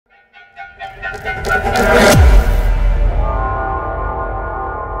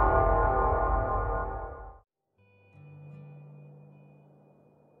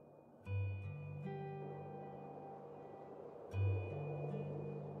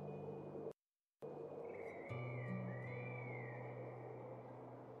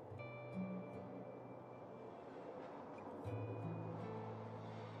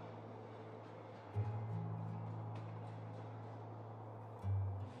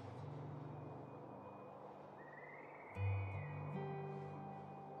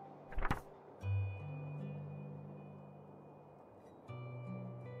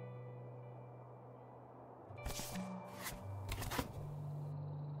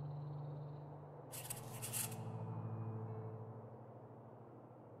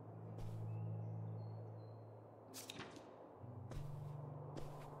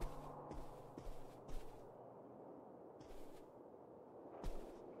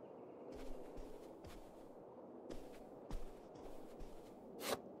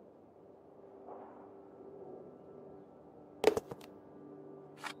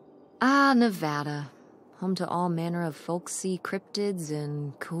Nevada. Home to all manner of folksy cryptids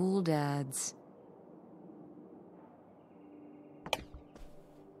and cool dads.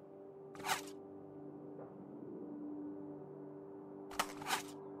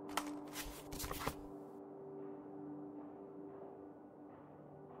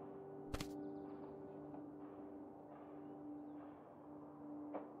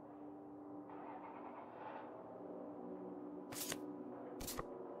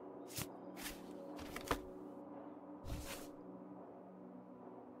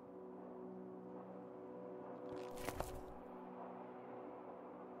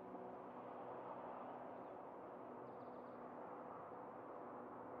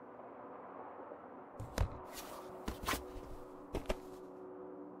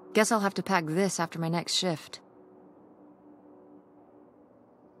 Guess I'll have to pack this after my next shift.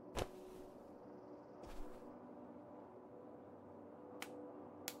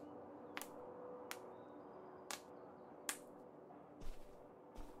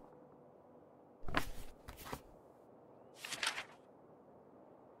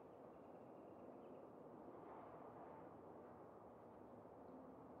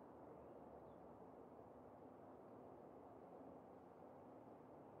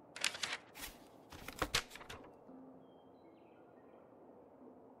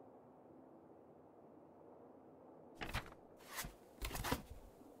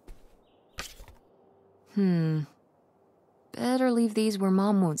 Better leave these where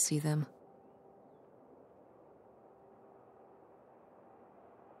Mom won't see them.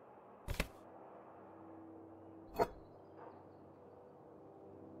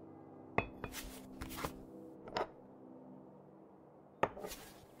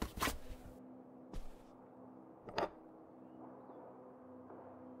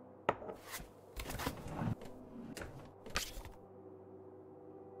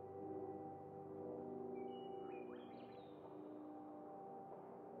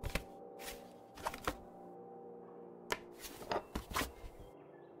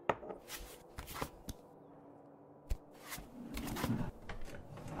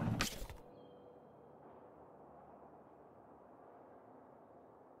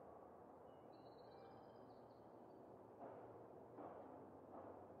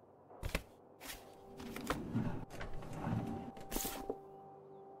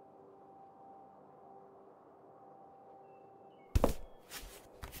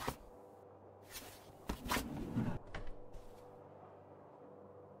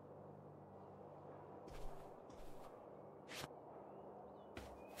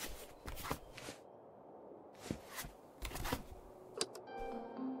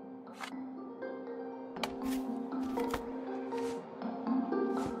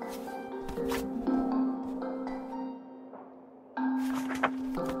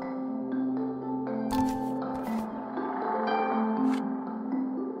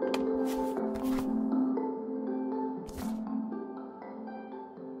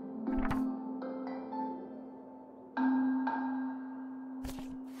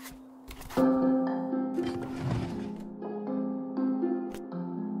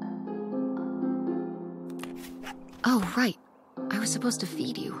 Oh, right. I was supposed to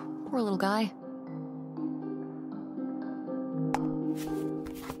feed you. Poor little guy.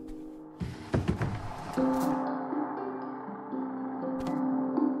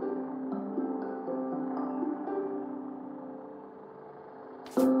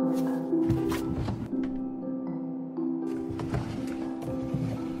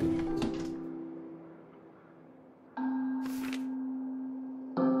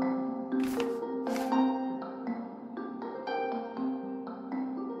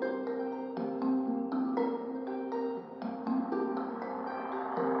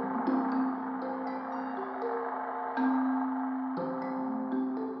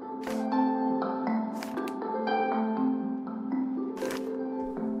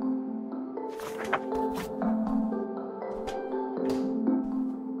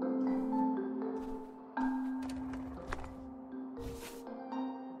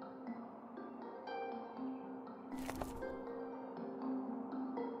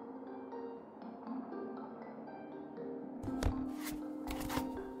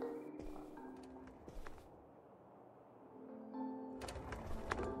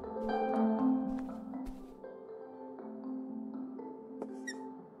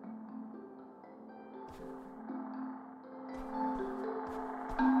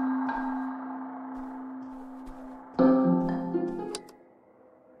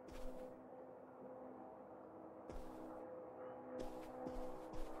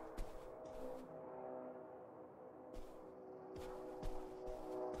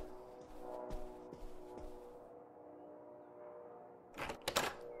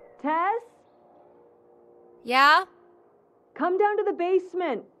 Tess? Yeah? Come down to the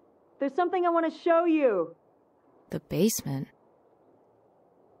basement. There's something I want to show you. The basement?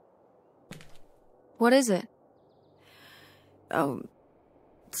 What is it? Oh,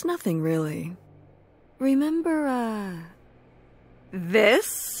 it's nothing really. Remember,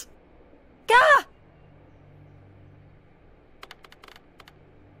 this? Gah!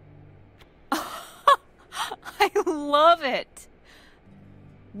 I love it!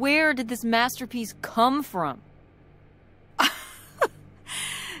 Where did this masterpiece come from?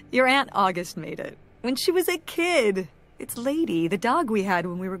 Your Aunt August made it. When she was a kid. It's Lady, the dog we had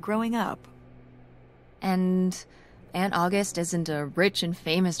when we were growing up. And Aunt August isn't a rich and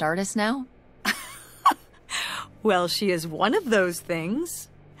famous artist now? Well, she is one of those things.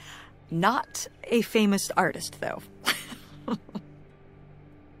 Not a famous artist, though.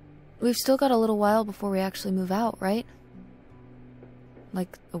 We've still got a little while before we actually move out, right?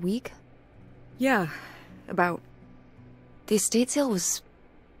 Like a week? Yeah, about. The estate sale was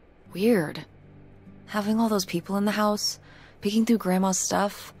weird. Having all those people in the house, picking through Grandma's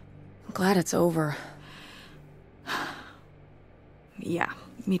stuff. I'm glad it's over. Yeah,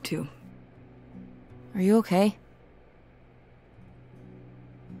 me too. Are you okay?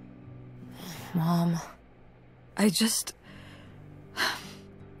 Mom.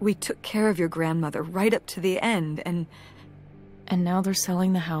 We took care of your grandmother right up to the end, and now they're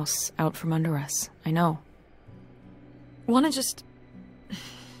selling the house out from under us. I know. Wanna just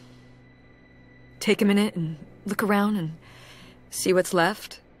take a minute and look around and see what's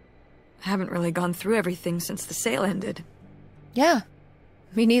left? I haven't really gone through everything since the sale ended. Yeah,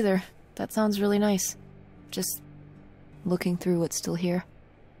 me neither. That sounds really nice. Just looking through what's still here.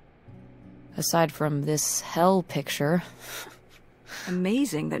 Aside from this hell picture.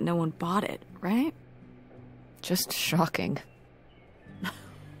 Amazing that no one bought it, right? Just shocking.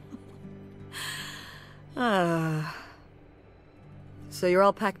 So you're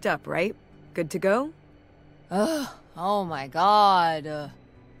all packed up, right? Good to go? Oh my god.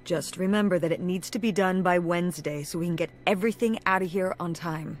 Just remember that it needs to be done by Wednesday so we can get everything out of here on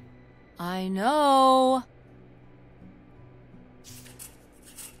time. I know.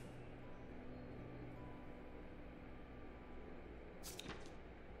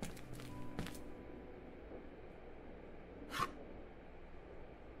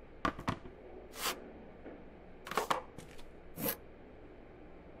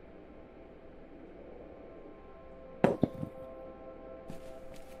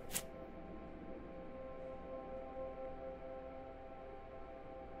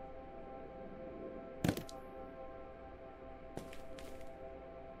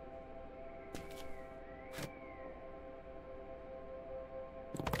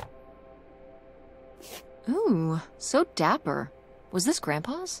 Ooh, so dapper. Was this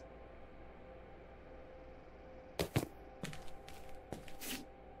Grandpa's?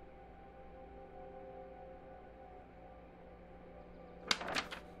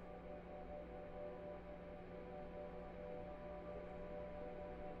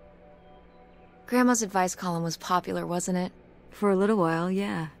 Grandma's advice column was popular, wasn't it? For a little while,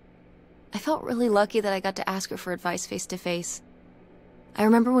 yeah. I felt really lucky that I got to ask her for advice face to face. I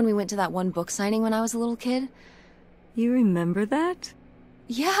remember when we went to that one book signing when I was a little kid. You remember that?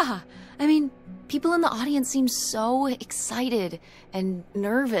 Yeah, I mean, people in the audience seemed so excited and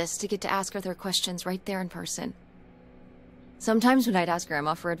nervous to get to ask her their questions right there in person. Sometimes when I'd ask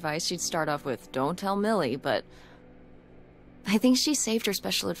Grandma for advice, she'd start off with, "Don't tell Millie," but I think she saved her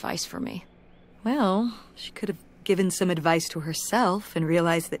special advice for me. Well, she could have given some advice to herself and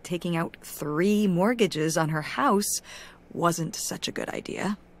realized that taking out 3 mortgages on her house wasn't such a good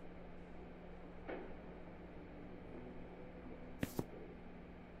idea.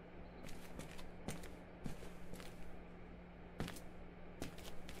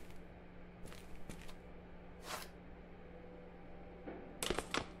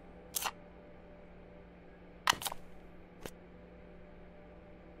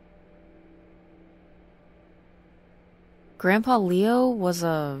 Grandpa Leo was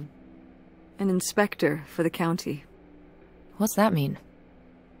an inspector for the county. What's that mean?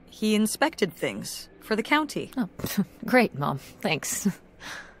 He inspected things for the county. Oh, great, Mom. Thanks.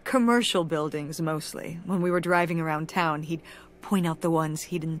 Commercial buildings, mostly. When we were driving around town, he'd point out the ones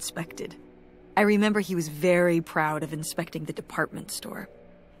he'd inspected. I remember he was very proud of inspecting the department store.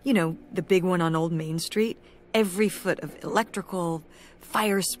 You know, the big one on Old Main Street. Every foot of electrical,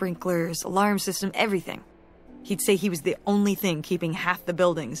 fire sprinklers, alarm system, everything. He'd say he was the only thing keeping half the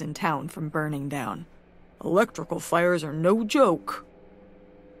buildings in town from burning down. Electrical fires are no joke.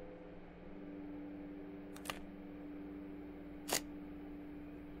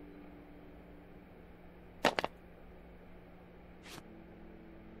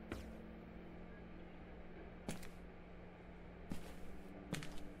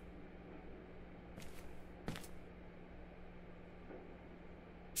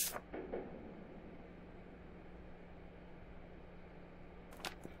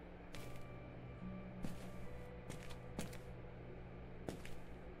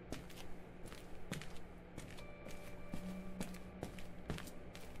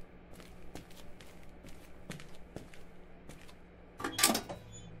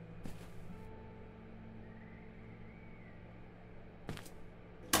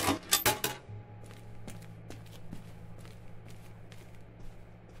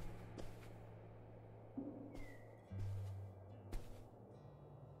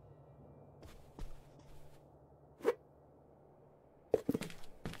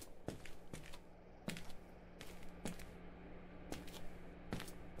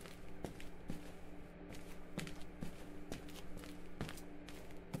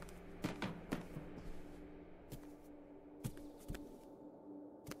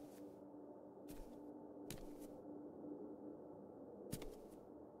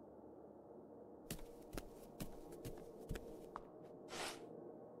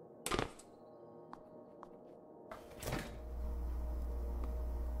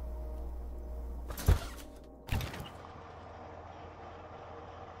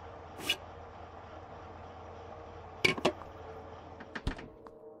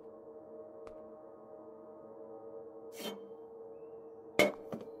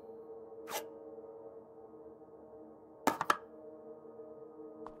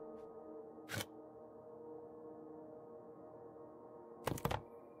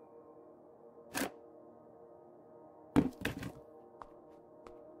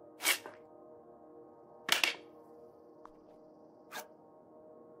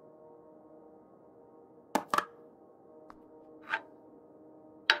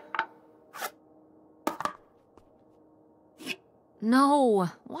 No!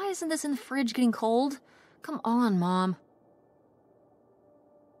 Why isn't this in the fridge getting cold? Come on, Mom.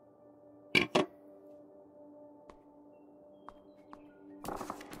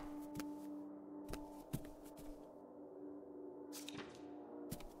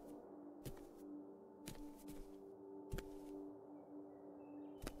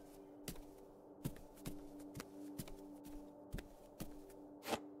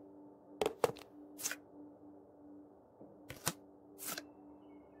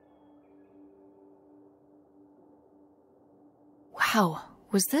 Wow,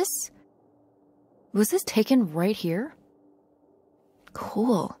 was this taken right here?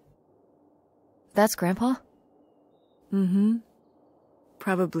 Cool. That's Grandpa? Mm-hmm.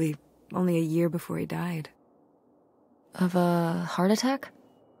 Probably only a year before he died. Of a heart attack?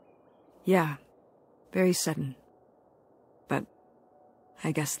 Yeah, very sudden. But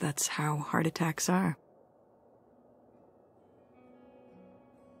I guess that's how heart attacks are.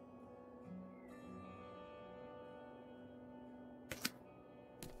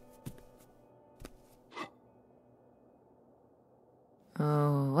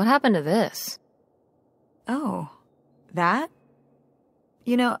 Oh, what happened to this? Oh, that?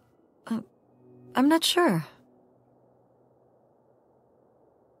 You know, I'm not sure.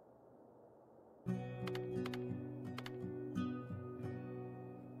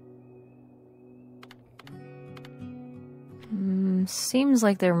 Seems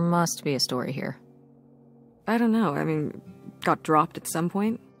like there must be a story here. I don't know, I mean, got dropped at some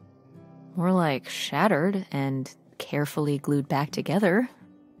point? More like shattered and carefully glued back together.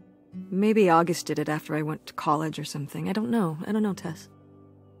 Maybe August did it after I went to college or something. I don't know, Tess.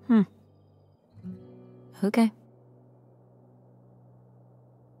 Okay.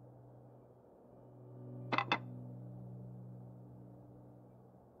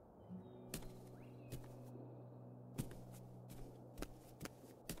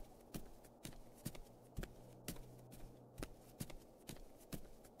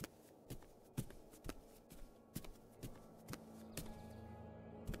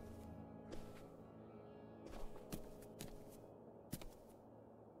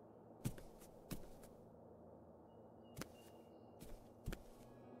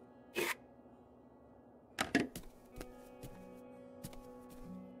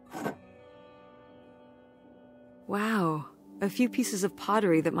 Wow, a few pieces of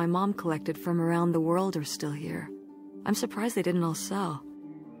pottery that my mom collected from around the world are still here. I'm surprised they didn't all sell.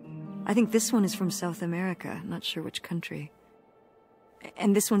 I think this one is from South America, not sure which country.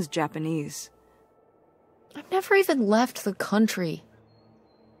 And this one's Japanese. I've never even left the country.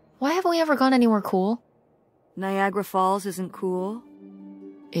 Why haven't we ever gone anywhere cool? Niagara Falls isn't cool.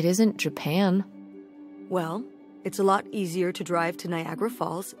 It isn't Japan. Well, it's a lot easier to drive to Niagara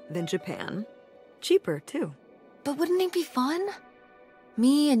Falls than Japan. Cheaper, too. But wouldn't it be fun?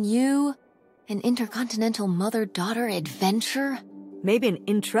 Me and you, an intercontinental mother-daughter adventure? Maybe an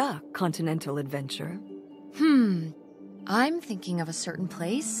intra-continental adventure. I'm thinking of a certain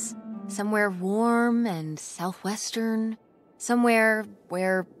place. Somewhere warm and southwestern. Somewhere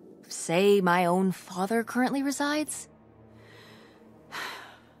where, say, my own father currently resides.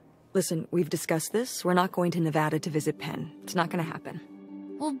 Listen, we've discussed this. We're not going to Nevada to visit Penn. It's not gonna happen.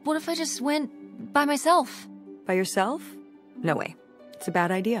 Well, what if I just went by myself? By yourself? No way. It's a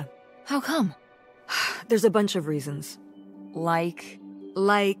bad idea. How come? There's a bunch of reasons. Like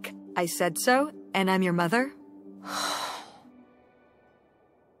I said so, and I'm your mother?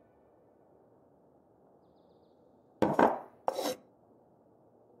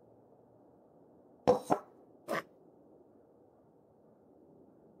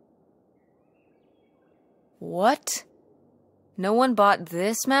 What? No one bought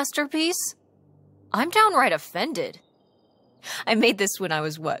this masterpiece? I'm downright offended. I made this when I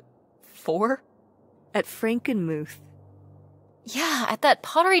was, what, 4? At Frankenmuth. Yeah, at that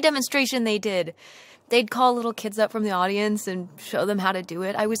pottery demonstration they did. They'd call little kids up from the audience and show them how to do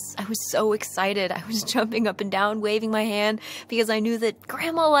it. I was so excited. I was jumping up and down, waving my hand, because I knew that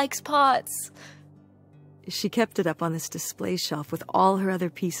Grandma likes pots. She kept it up on this display shelf with all her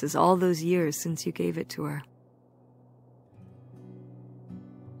other pieces all those years since you gave it to her.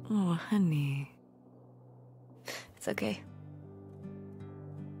 Oh, honey. It's okay.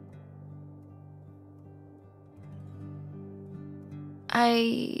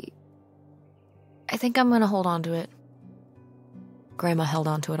 I think I'm gonna hold on to it. Grandma held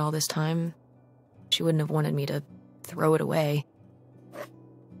on to it all this time. She wouldn't have wanted me to throw it away.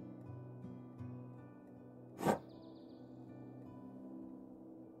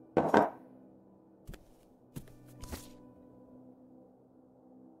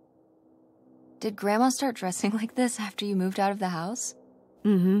 Did Grandma start dressing like this after you moved out of the house?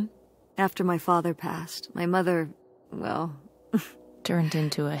 Mm-hmm. After my father passed, my mother, well... turned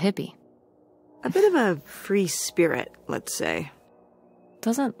into a hippie. A bit of a free spirit, let's say.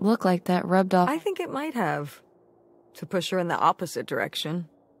 Doesn't look like that rubbed off. I think it might have. To push her in the opposite direction.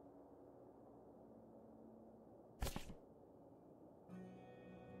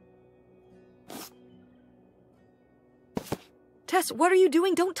 Tess, what are you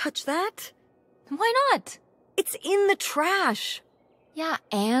doing? Don't touch that. Why not? It's in the trash. Yeah,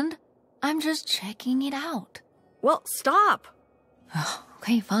 and I'm just checking it out. Well, stop.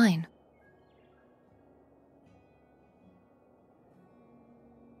 Okay, fine.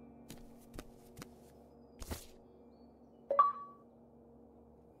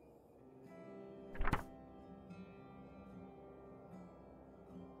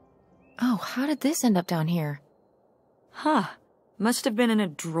 Oh, how did this end up down here? Huh. Must have been in a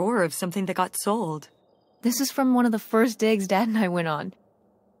drawer of something that got sold. This is from one of the first digs Dad and I went on.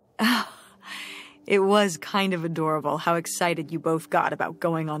 It was kind of adorable how excited you both got about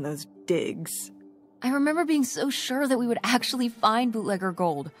going on those digs. I remember being so sure that we would actually find bootlegger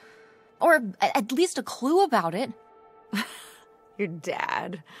gold. Or at least a clue about it. Your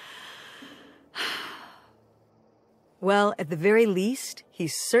dad. Well, at the very least, he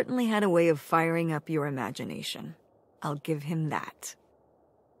certainly had a way of firing up your imagination. I'll give him that.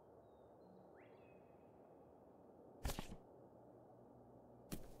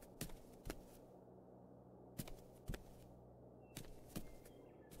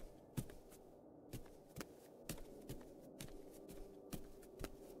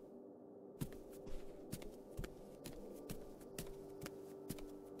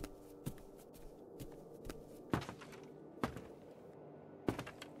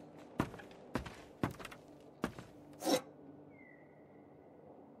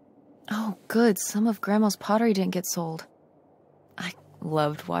 Oh, good. Some of Grandma's pottery didn't get sold. I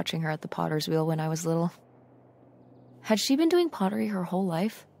loved watching her at the potter's wheel when I was little. Had she been doing pottery her whole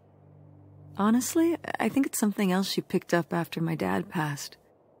life? Honestly, I think it's something else she picked up after my dad passed.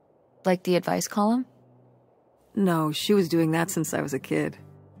 Like the advice column? No, she was doing that since I was a kid.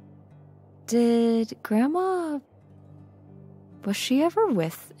 Did Grandma... was she ever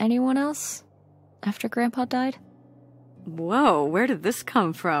with anyone else after Grandpa died? Whoa, where did this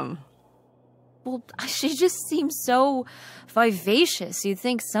come from? Well, she just seems so vivacious. You'd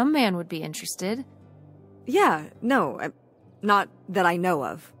think some man would be interested. Yeah, no, not that I know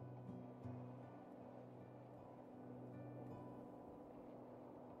of.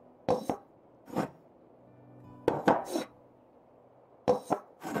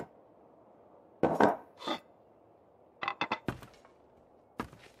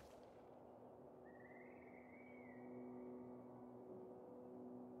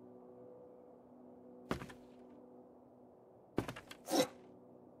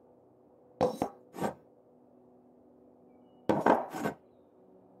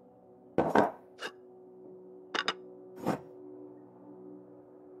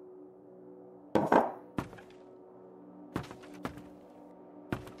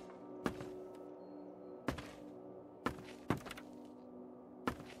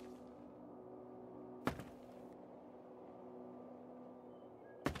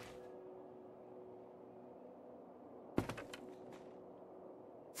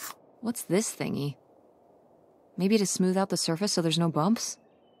 What's this thingy? Maybe to smooth out the surface so there's no bumps?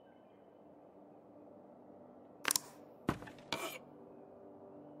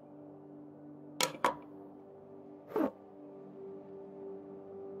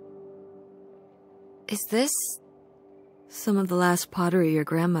 Is this... Some of the last pottery your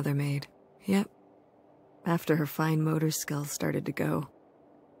grandmother made. Yep. After her fine motor skills started to go.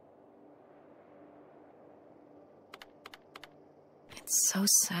 It's so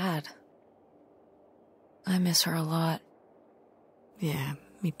sad. I miss her a lot. Yeah,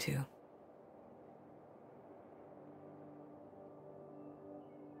 me too.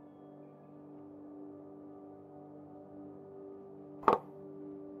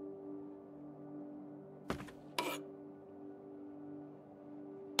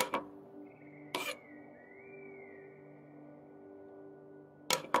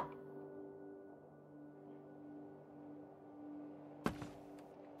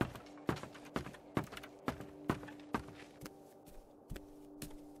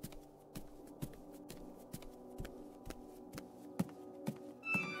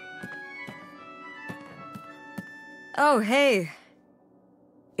 Oh, hey.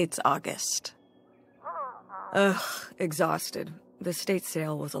 It's August. Ugh, exhausted. The estate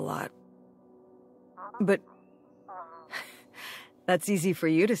sale was a lot. But... that's easy for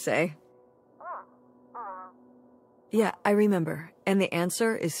you to say. Yeah, I remember. And the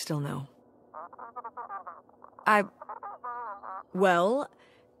answer is still no. Well...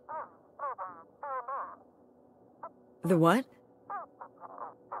 The what?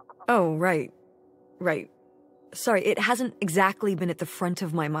 Oh, right. Right. Sorry, it hasn't exactly been at the front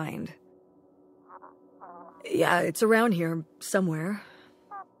of my mind. Yeah, it's around here, somewhere.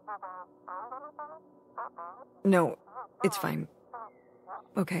 No, it's fine.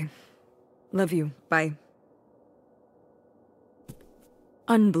 Okay. Love you. Bye.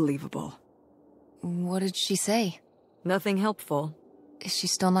 Unbelievable. What did she say? Nothing helpful. Is she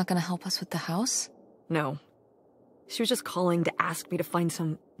still not gonna help us with the house? No. She was just calling to ask me to find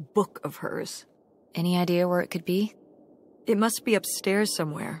some book of hers. Any idea where it could be? It must be upstairs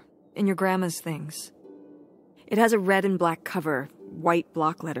somewhere, in your grandma's things. It has a red and black cover, white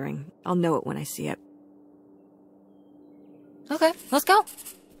block lettering. I'll know it when I see it. Okay, let's go.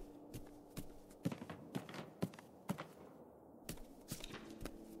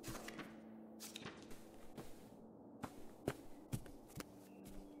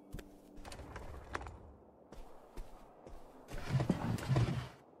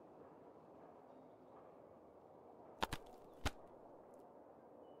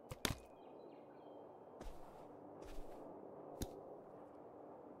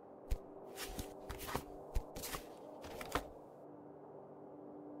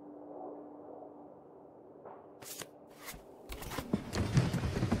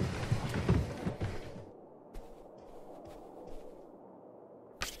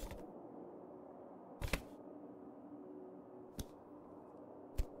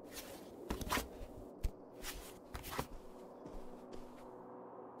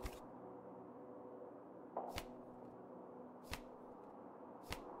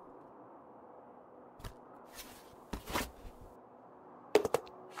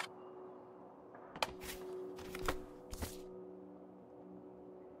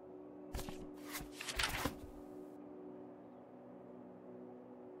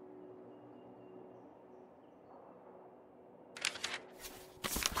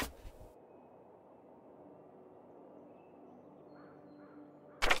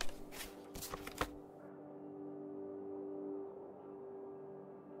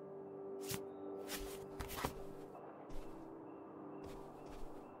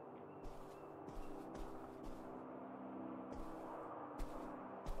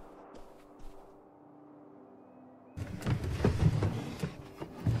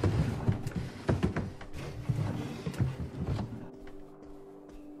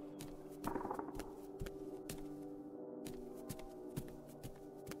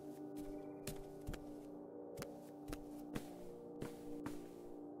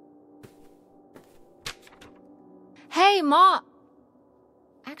 Hey, Ma!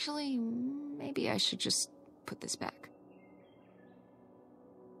 Actually, maybe I should just put this back.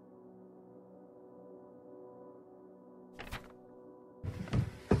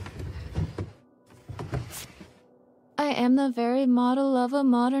 I am the very model of a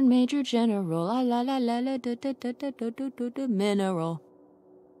modern major general. La la la la la da da da da da da da da mineral.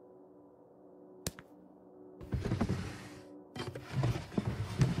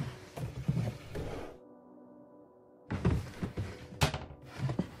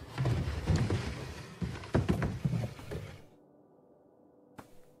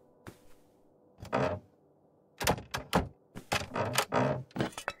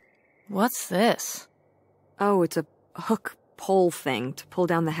 What's this? Oh, it's a hook pole thing to pull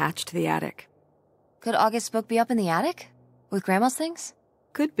down the hatch to the attic. Could August's book be up in the attic? With Grandma's things?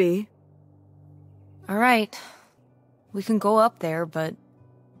 Could be. Alright. We can go up there, but...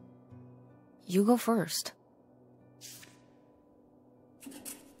 you go first.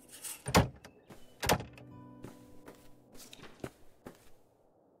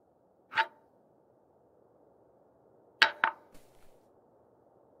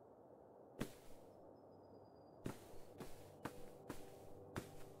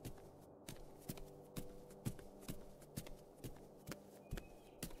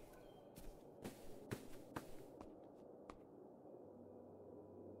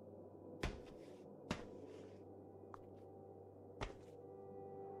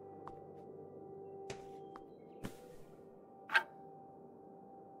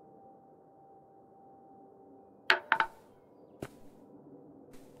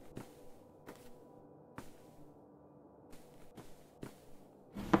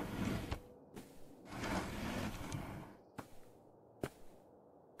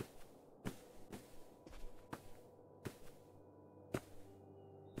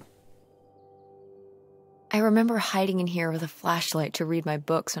 I remember hiding in here with a flashlight to read my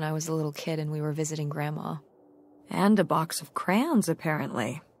books when I was a little kid and we were visiting Grandma. And a box of crayons,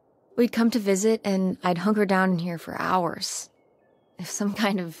 apparently. We'd come to visit and I'd hunker down in here for hours. If some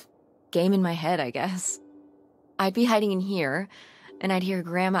kind of game in my head, I guess. I'd be hiding in here, and I'd hear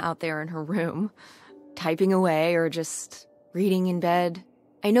Grandma out there in her room, typing away or just reading in bed.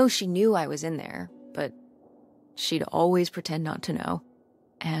 I know she knew I was in there, but she'd always pretend not to know.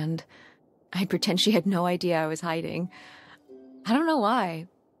 And I'd pretend she had no idea I was hiding. I don't know why.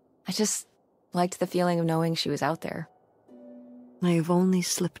 I just liked the feeling of knowing she was out there. I have only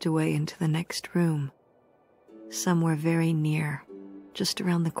slipped away into the next room. Somewhere very near, just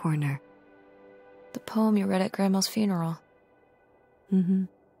around the corner. The poem you read at Grandma's funeral. Mm-hmm.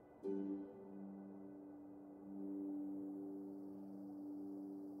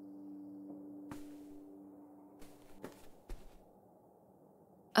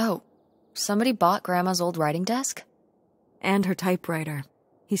 Oh, somebody bought Grandma's old writing desk? And her typewriter.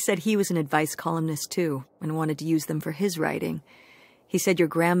 He said he was an advice columnist too, and wanted to use them for his writing. He said your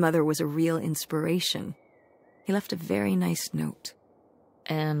grandmother was a real inspiration. He left a very nice note.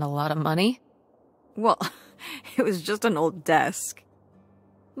 And a lot of money? Well, it was just an old desk.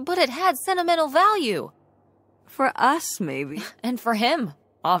 But it had sentimental value. For us, maybe. And for him,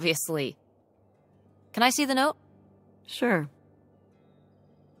 obviously. Can I see the note? Sure.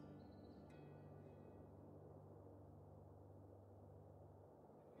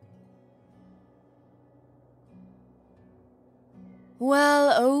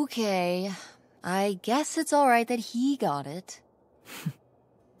 Well, okay. I guess it's all right that he got it.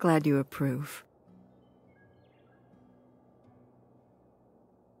 Glad you approve.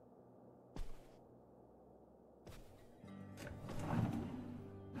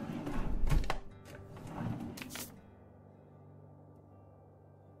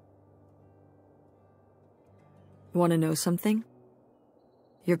 Want to know something?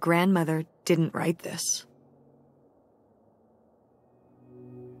 Your grandmother didn't write this.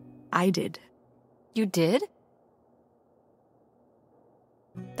 I did. You did?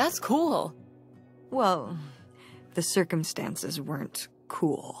 That's cool. Well, the circumstances weren't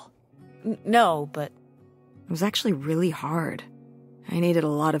cool. No, but... It was actually really hard. I needed a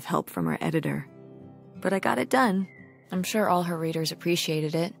lot of help from our editor. But I got it done. I'm sure all her readers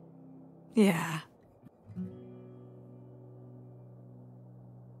appreciated it. Yeah.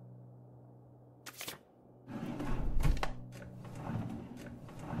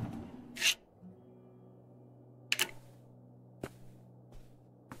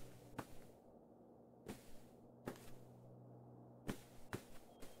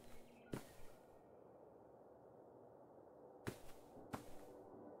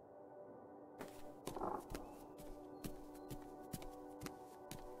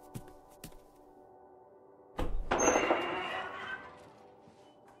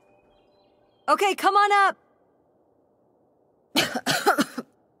 Okay, come on up!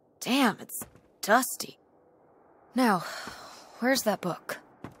 Damn, it's dusty. Now, where's that book?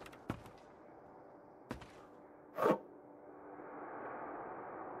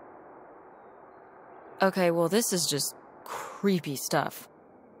 Okay, well, this is just creepy stuff.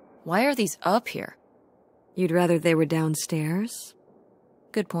 Why are these up here? You'd rather they were downstairs?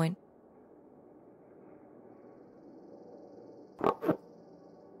 Good point.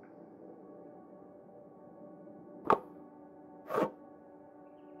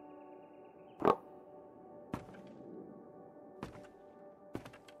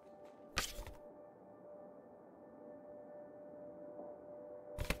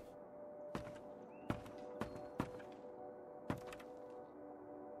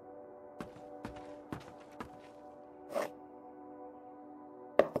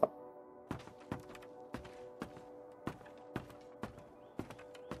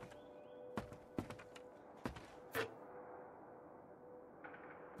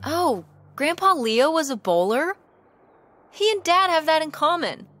 Grandpa Leo was a bowler? He and Dad have that in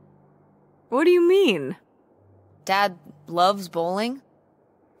common. What do you mean? Dad loves bowling.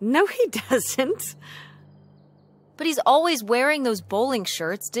 No, he doesn't. But he's always wearing those bowling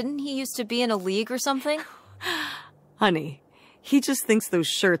shirts. Didn't he used to be in a league or something? Honey, he just thinks those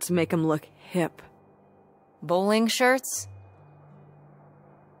shirts make him look hip. Bowling shirts?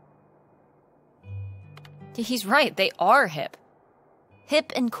 He's right, they are hip.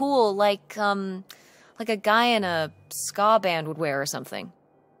 Hip and cool, like a guy in a ska band would wear or something.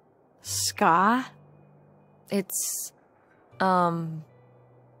 Ska? It's,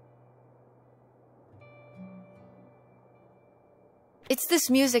 It's this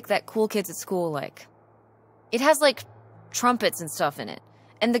music that cool kids at school like. It has, like, trumpets and stuff in it.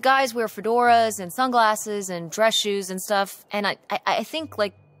 And the guys wear fedoras and sunglasses and dress shoes and stuff. And I think,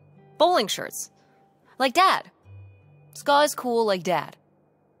 like, bowling shirts. Like Dad. Ska is cool like Dad.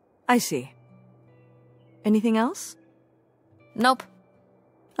 I see. Anything else? Nope.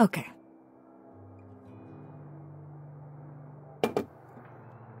 Okay.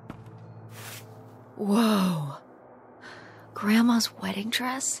 Whoa. Grandma's wedding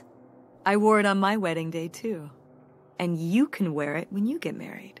dress? I wore it on my wedding day, too. And you can wear it when you get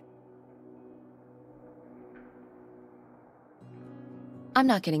married. I'm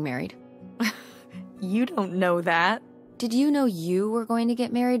not getting married. You don't know that. Did you know you were going to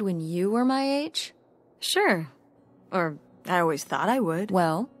get married when you were my age? Sure. Or I always thought I would.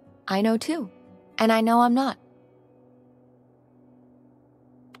 Well, I know too. And I know I'm not.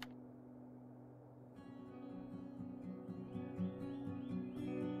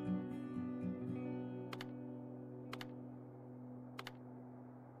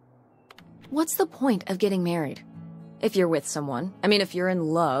 What's the point of getting married? If you're with someone, I mean, if you're in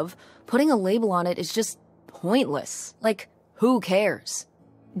love, putting a label on it is just pointless. Like, who cares?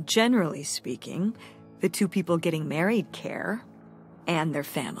 Generally speaking, the two people getting married care. And their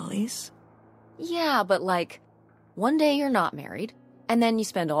families. Yeah, but like, one day you're not married, and then you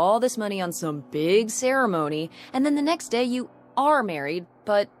spend all this money on some big ceremony, and then the next day you are married,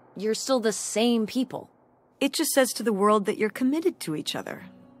 but you're still the same people. It just says to the world that you're committed to each other.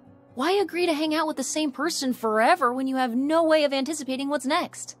 Why agree to hang out with the same person forever when you have no way of anticipating what's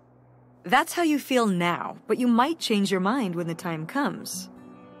next? That's how you feel now, but you might change your mind when the time comes.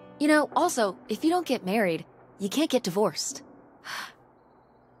 You know, also, if you don't get married, you can't get divorced.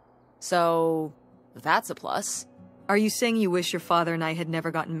 So, that's a plus. Are you saying you wish your father and I had never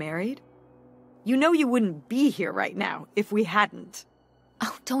gotten married? You know you wouldn't be here right now if we hadn't.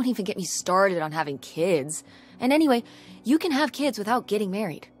 Oh, don't even get me started on having kids. And anyway, you can have kids without getting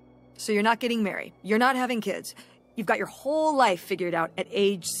married. So you're not getting married. You're not having kids. You've got your whole life figured out at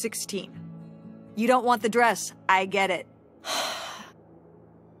age 16. You don't want the dress. I get it.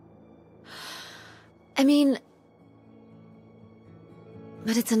 I mean...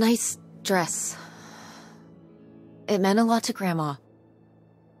 But it's a nice dress. It meant a lot to Grandma.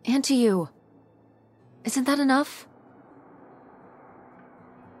 And to you. Isn't that enough?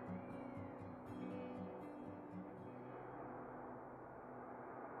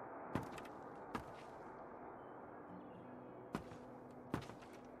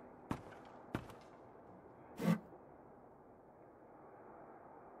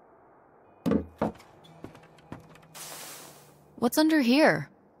 What's under here?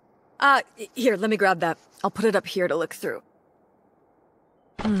 Here, let me grab that. I'll put it up here to look through.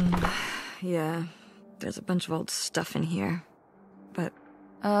 Yeah, there's a bunch of old stuff in here. But...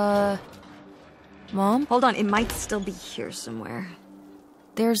 Mom? Hold on, it might still be here somewhere.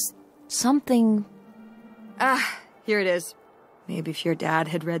 There's something... Here it is. Maybe if your dad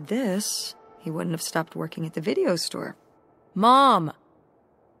had read this, he wouldn't have stopped working at the video store. Mom!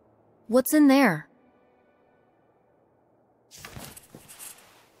 What's in there?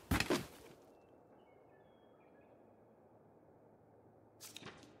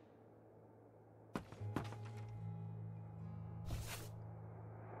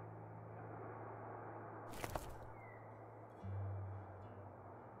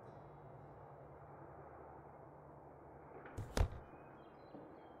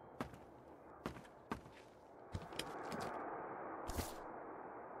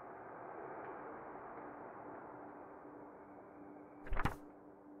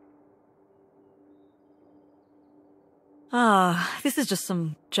 This is just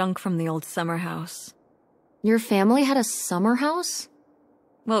some junk from the old summer house. Your family had a summer house?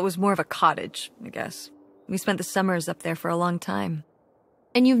 Well, it was more of a cottage, I guess. We spent the summers up there for a long time.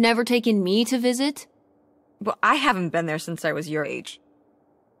 And you've never taken me to visit? Well, I haven't been there since I was your age.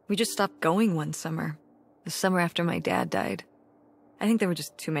 We just stopped going one summer. The summer after my dad died. I think there were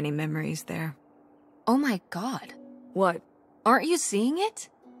just too many memories there. Oh my god. What? Aren't you seeing it?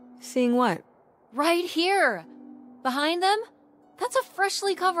 Seeing what? Right here! Behind them? That's a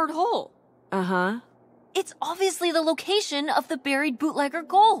freshly covered hole. Uh-huh. It's obviously the location of the buried bootlegger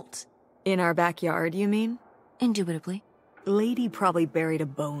gold. In our backyard, you mean? Indubitably. Lady probably buried a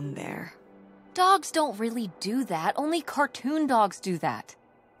bone there. Dogs don't really do that. Only cartoon dogs do that.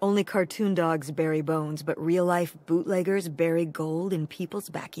 Only cartoon dogs bury bones, but real-life bootleggers bury gold in people's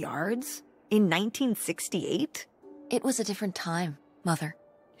backyards? In 1968? It was a different time, Mother.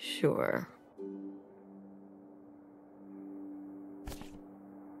 Sure.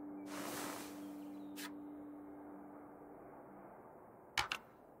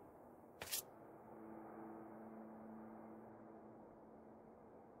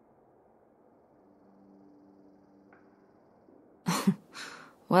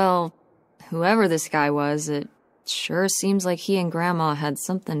 Well, whoever this guy was, it sure seems like he and Grandma had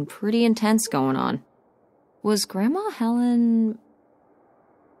something pretty intense going on. Was Grandma Helen...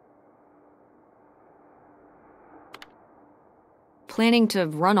 planning to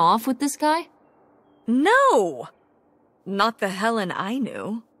run off with this guy? No! Not the Helen I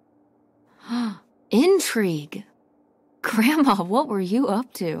knew. Intrigue. Grandma, what were you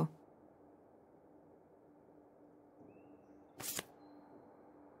up to?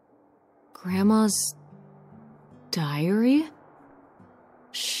 Grandma's diary?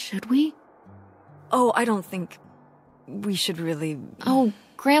 Should we? Oh, I don't think we should really... Oh,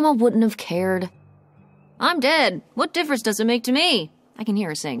 Grandma wouldn't have cared. I'm dead. What difference does it make to me? I can hear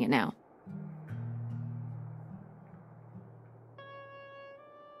her saying it now.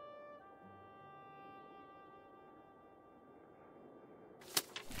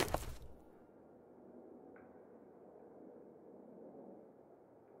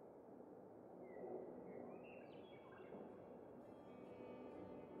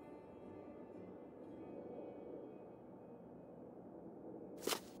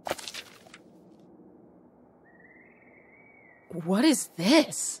 What is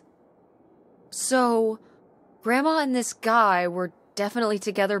this? So, Grandma and this guy were definitely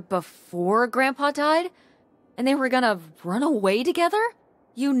together before Grandpa died? And they were gonna run away together?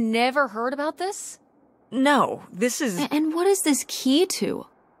 You never heard about this? No, this is... And what is this key to?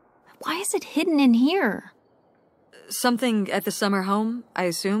 Why is it hidden in here? Something at the summer home, I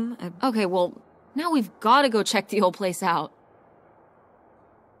assume? Okay, well, now we've gotta go check the old place out.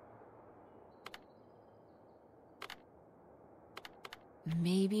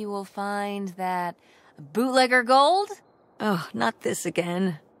 Maybe we'll find that bootlegger gold? Oh, not this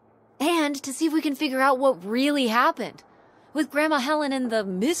again. And to see if we can figure out what really happened with Grandma Helen and the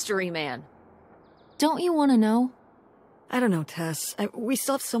mystery man. Don't you want to know? I don't know, Tess. We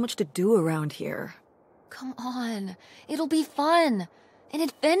still have so much to do around here. Come on. It'll be fun. An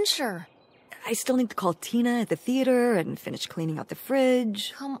adventure. I still need to call Tina at the theater and finish cleaning out the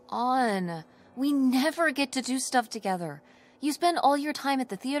fridge. Come on. We never get to do stuff together. You spend all your time at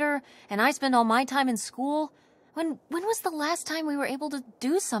the theater, and I spend all my time in school. When was the last time we were able to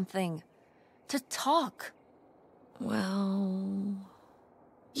do something? To talk? Well...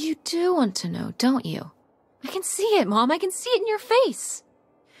 You do want to know, don't you? I can see it, Mom. I can see it in your face.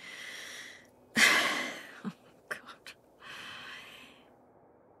 Oh, God.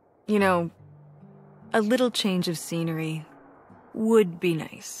 You know, a little change of scenery would be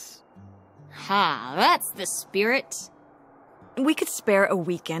nice. Ha, that's the spirit. We could spare a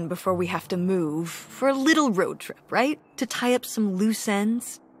weekend before we have to move for a little road trip, right? To tie up some loose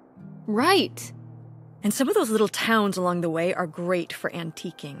ends. Right. And some of those little towns along the way are great for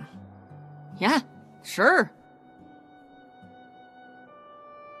antiquing. Yeah, sure.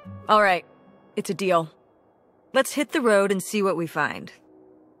 All right, it's a deal. Let's hit the road and see what we find.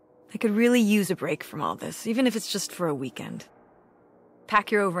 I could really use a break from all this, even if it's just for a weekend.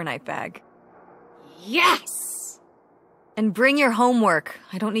 Pack your overnight bag. Yes! And bring your homework.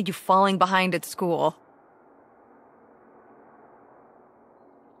 I don't need you falling behind at school.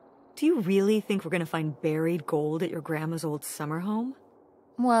 Do you really think we're gonna find buried gold at your grandma's old summer home?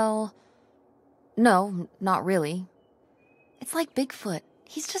 Well, no, not really. It's like Bigfoot.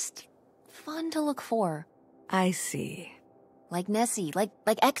 He's just fun to look for. I see. Like Nessie, like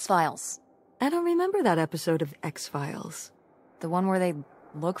X-Files. I don't remember that episode of X-Files. The one where they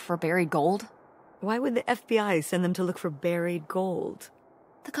look for buried gold? Why would the FBI send them to look for buried gold?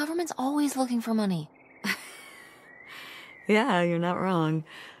 The government's always looking for money. Yeah, you're not wrong.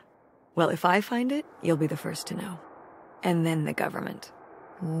 Well, if I find it, you'll be the first to know. And then the government.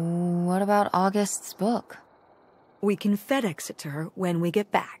 What about August's book? We can FedEx it to her when we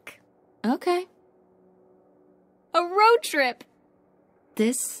get back. Okay. A road trip!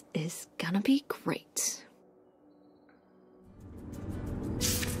 This is gonna be great.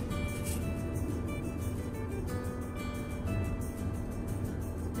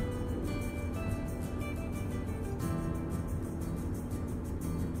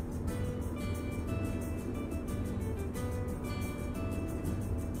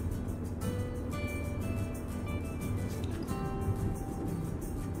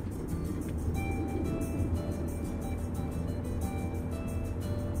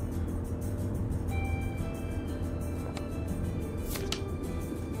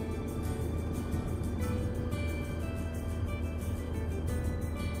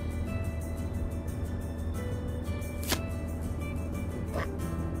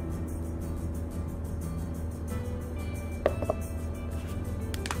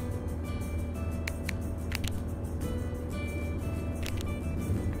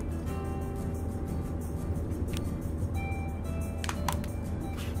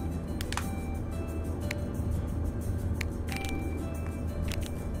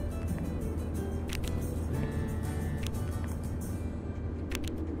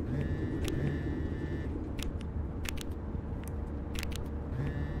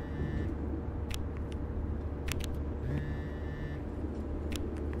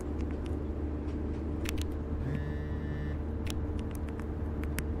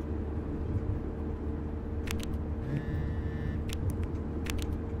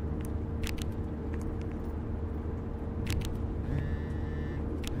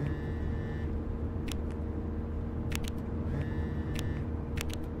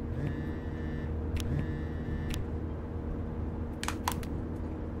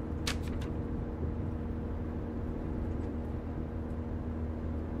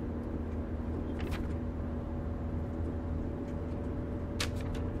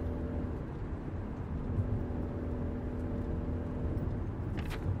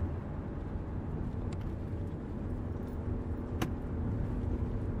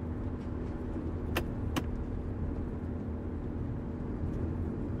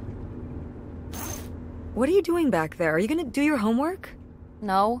 What are you doing back there? Are you gonna do your homework?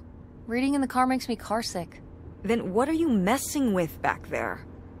 No. Reading in the car makes me carsick. Then what are you messing with back there?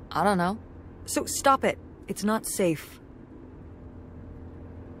 I don't know. So stop it. It's not safe.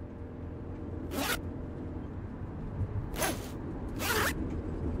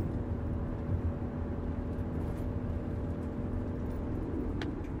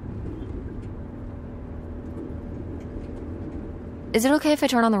 Is it okay if I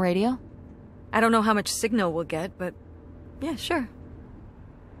turn on the radio? I don't know how much signal we'll get, but yeah, sure.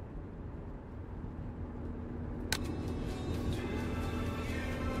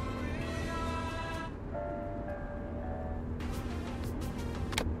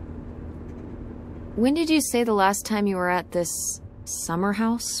 When did you say the last time you were at this summer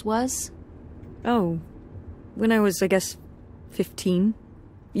house was? Oh, when I was, I guess, 15.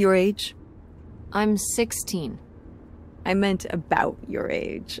 Your age? I'm 16. I meant about your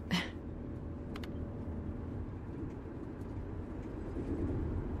age.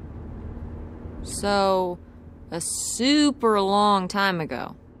 So, a super long time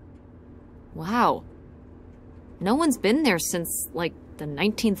ago. Wow. No one's been there since, like, the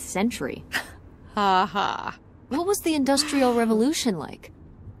 19th century. Ha ha. What was the Industrial Revolution like?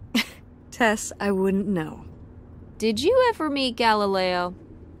 Tess, I wouldn't know. Did you ever meet Galileo?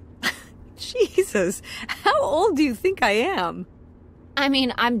 Jesus, how old do you think I am? I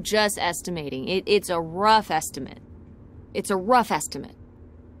mean, I'm just estimating. It's a rough estimate. It's a rough estimate.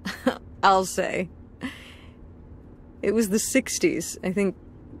 I'll say. It was the 60s, I think,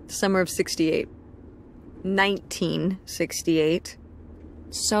 summer of 68. 1968.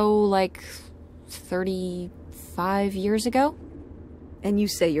 So, like, 35 years ago? And you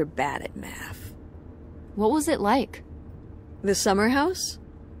say you're bad at math. What was it like? The summer house?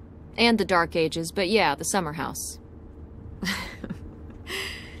 And the Dark Ages, but yeah, the summer house.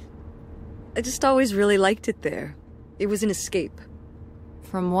 I just always really liked it there. It was an escape.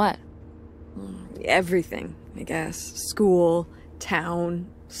 From what? Everything, I guess. School, town,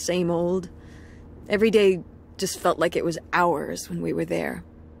 same old. Every day just felt like it was hours when we were there.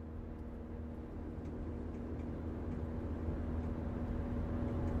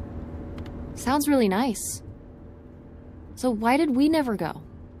 Sounds really nice. So why did we never go?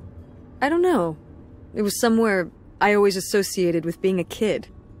 I don't know. It was somewhere I always associated with being a kid.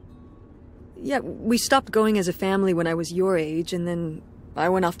 Yeah, we stopped going as a family when I was your age, and then I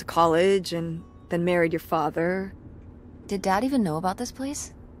went off to college, and then married your father. Did Dad even know about this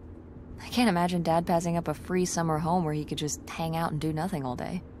place? I can't imagine Dad passing up a free summer home where he could just hang out and do nothing all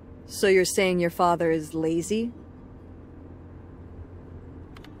day. So you're saying your father is lazy?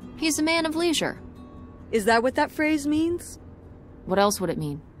 He's a man of leisure. Is that what that phrase means? What else would it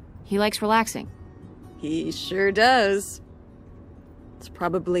mean? He likes relaxing. He sure does. It's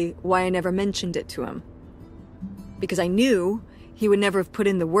probably why I never mentioned it to him. Because I knew he would never have put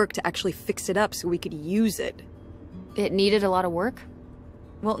in the work to actually fix it up so we could use it. It needed a lot of work?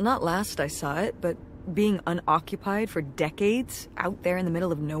 Well, not last I saw it, but being unoccupied for decades, out there in the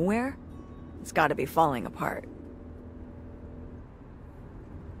middle of nowhere, it's gotta be falling apart.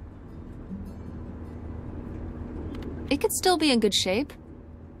 It could still be in good shape.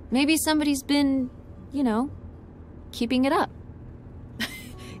 Maybe somebody's been, you know, keeping it up.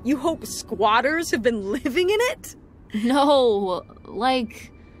 You hope squatters have been living in it? No,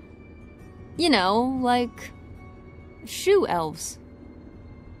 like... You know, like... shoe elves.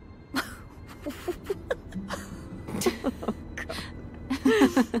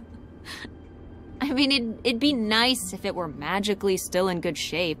 I mean, it'd be nice if it were magically still in good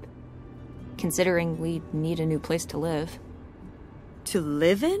shape. Considering we need a new place to live. To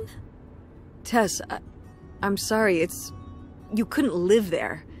live in? Tess, I'm sorry, it's... You couldn't live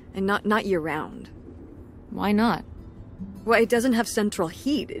there, and not year-round. Why not? Well, it doesn't have central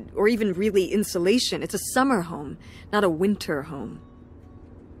heat, or even really insulation. It's a summer home, not a winter home.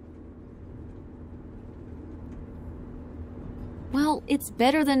 Well, it's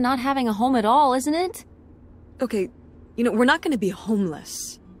better than not having a home at all, isn't it? Okay, you know, we're not gonna be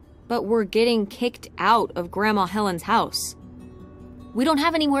homeless. But we're getting kicked out of Grandma Helen's house. We don't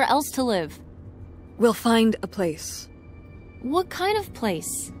have anywhere else to live. We'll find a place. What kind of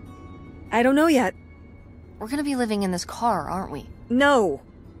place? I don't know yet. We're gonna be living in this car, aren't we? No.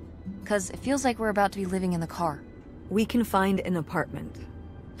 'Cause it feels like we're about to be living in the car. We can find an apartment.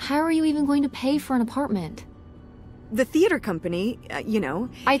 How are you even going to pay for an apartment? The theater company, you know...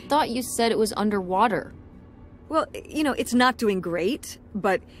 I thought you said it was underwater. Well, you know, it's not doing great,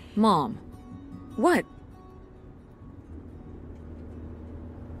 but... Mom. What?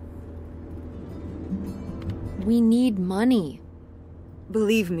 We need money.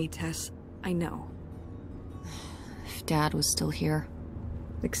 Believe me, Tess, I know. If Dad was still here.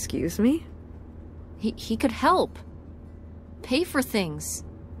 Excuse me? He could help. Pay for things.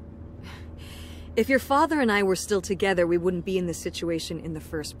 If your father and I were still together, we wouldn't be in this situation in the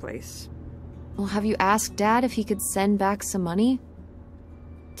first place. Well, have you asked Dad if he could send back some money?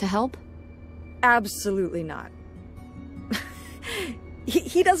 To help? Absolutely not.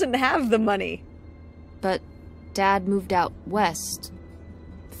 He doesn't have the money. But Dad moved out west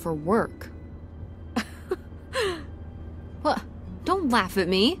for work. What? Don't laugh at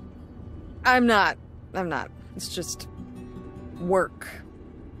me. I'm not. It's just... work.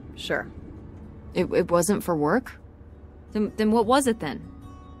 Sure. It wasn't for work? Then what was it then?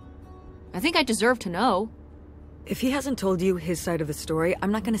 I think I deserve to know. If he hasn't told you his side of the story,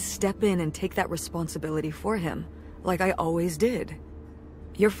 I'm not gonna step in and take that responsibility for him, like I always did.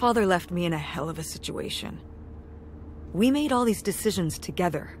 Your father left me in a hell of a situation. We made all these decisions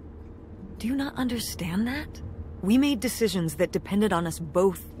together. Do you not understand that? We made decisions that depended on us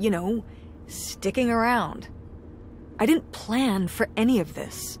both, you know, sticking around. I didn't plan for any of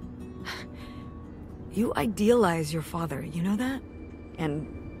this. You idealize your father, you know that? And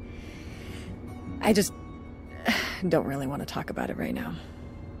I just don't really want to talk about it right now.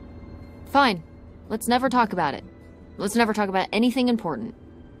 Fine. Let's never talk about it. Let's never talk about anything important.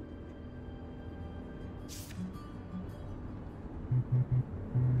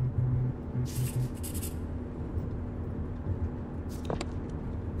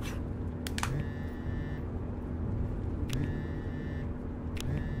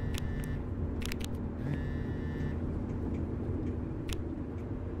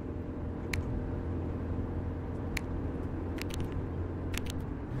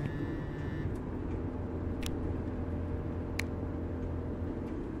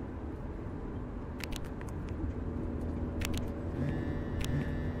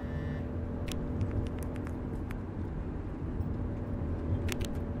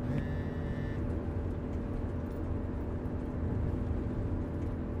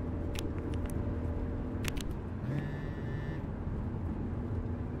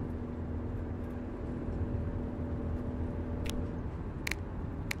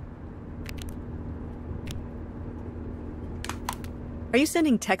 Are you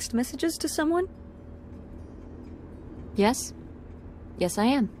sending text messages to someone? Yes? Yes, I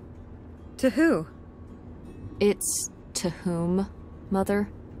am. To who? It's to whom, Mother?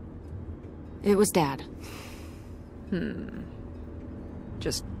 It was Dad.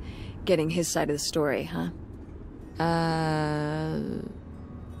 Just getting his side of the story, huh?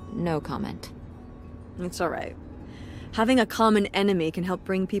 No comment. It's all right. Having a common enemy can help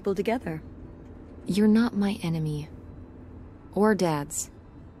bring people together. You're not my enemy. Or Dad's.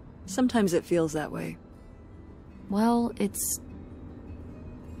 Sometimes it feels that way. Well, it's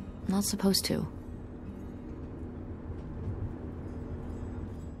not supposed to.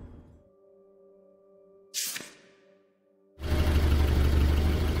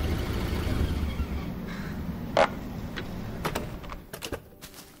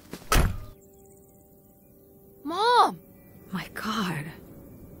 Mom! My God.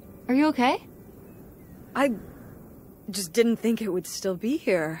 Are you okay? I just didn't think it would still be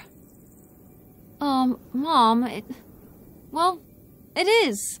here. Mom, well, it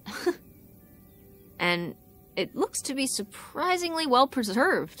is. And it looks to be surprisingly well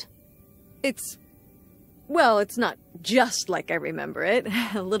preserved. Well, it's not just like I remember it.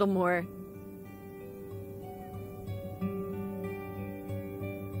 A little more...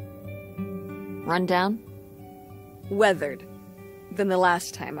 Run down? weathered than the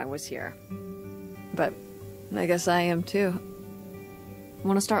last time I was here. But I guess I am too.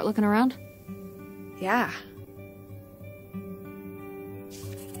 Want to start looking around? Yeah.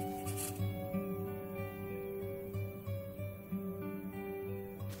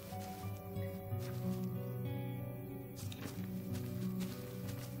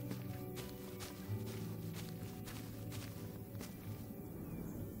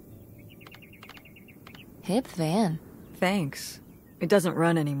 Hip van. Thanks. It doesn't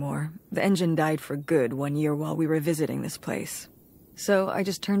run anymore. The engine died for good 1 year while we were visiting this place. So I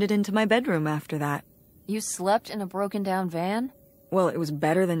just turned it into my bedroom after that. You slept in a broken down van? Well, it was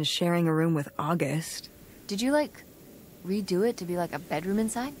better than sharing a room with August. Did you, redo it to be like a bedroom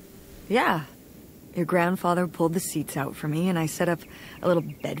inside? Yeah. Your grandfather pulled the seats out for me, and I set up a little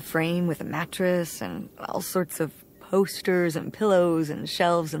bed frame with a mattress and all sorts of posters and pillows and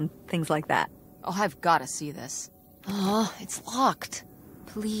shelves and things like that. Oh, I've got to see this. Oh, it's locked.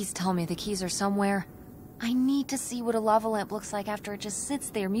 Please tell me the keys are somewhere. I need to see what a lava lamp looks like after it just sits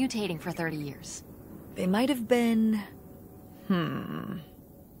there mutating for 30 years. They might have been...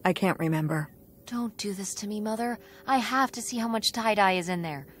 I can't remember. Don't do this to me, Mother. I have to see how much tie-dye is in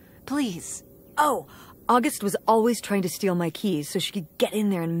there. Please. Oh, August was always trying to steal my keys so she could get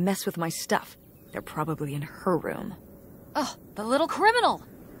in there and mess with my stuff. They're probably in her room. Oh, the little criminal!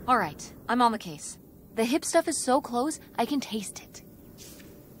 All right, I'm on the case. The hip stuff is so close, I can taste it.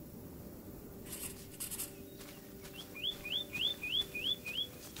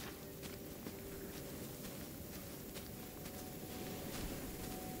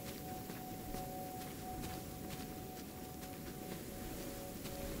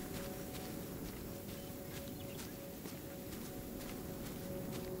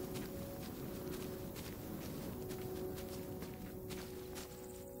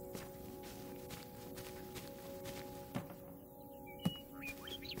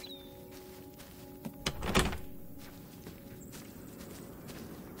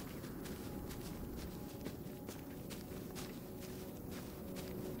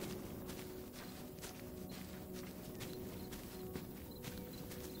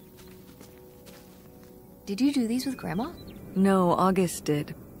 Did you do these with Grandma? No, August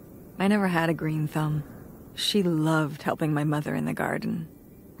did. I never had a green thumb. She loved helping my mother in the garden.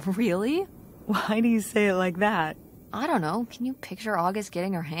 Really? Why do you say it like that? I don't know. Can you picture August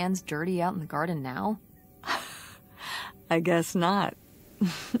getting her hands dirty out in the garden now? I guess not.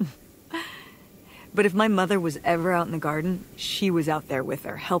 But if my mother was ever out in the garden, she was out there with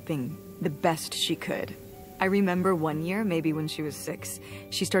her, helping the best she could. I remember one year, maybe when she was 6,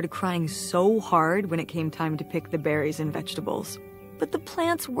 she started crying so hard when it came time to pick the berries and vegetables. But the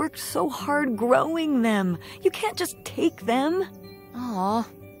plants worked so hard growing them. You can't just take them. Aw,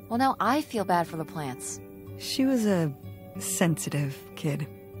 well now I feel bad for the plants. She was a sensitive kid.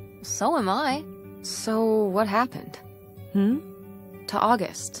 So am I. So what happened? To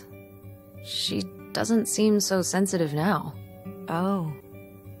August. She doesn't seem so sensitive now. Oh.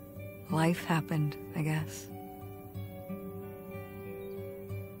 Life happened, I guess.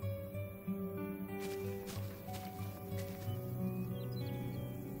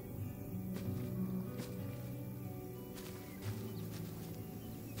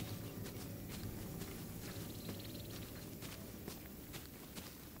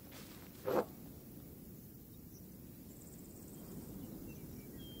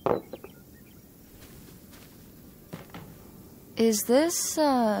 Is this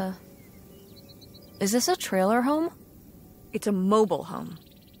a trailer home? It's a mobile home.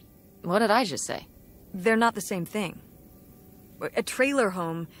 What did I just say? They're not the same thing. A trailer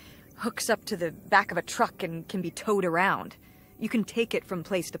home hooks up to the back of a truck and can be towed around. You can take it from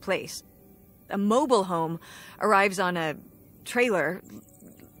place to place. a mobile home arrives on a trailer,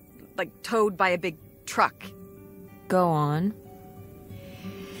 like towed by a big truck. Go on.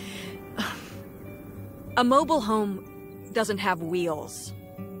 A mobile home doesn't have wheels.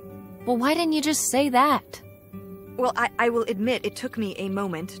 Well, why didn't you just say that? Well, I will admit it took me a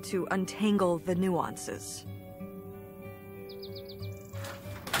moment to untangle the nuances.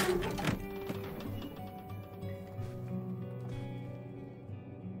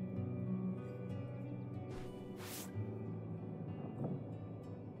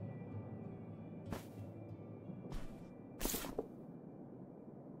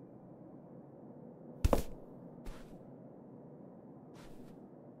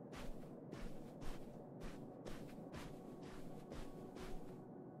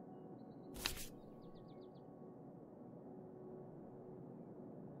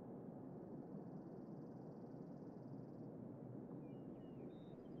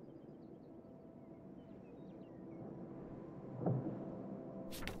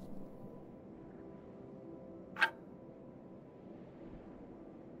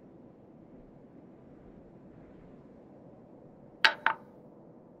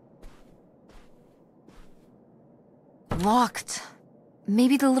 Locked.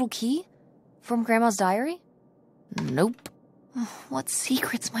 Maybe the little key? From Grandma's diary? Nope. What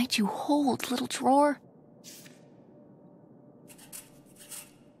secrets might you hold, little drawer?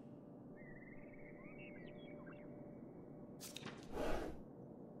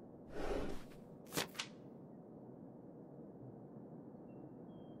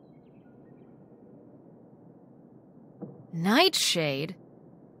 Nightshade?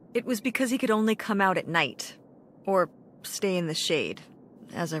 It was because he could only come out at night. Or stay in the shade,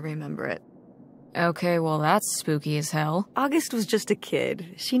 as I remember it. Okay, well that's spooky as hell. August was just a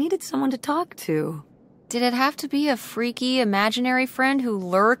kid. She needed someone to talk to. Did it have to be a freaky, imaginary friend who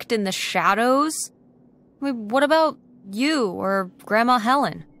lurked in the shadows? I mean, what about you or Grandma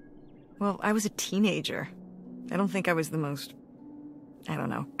Helen? Well, I was a teenager. I don't think I was the most,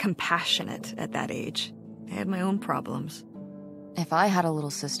 compassionate at that age. I had my own problems. If I had a little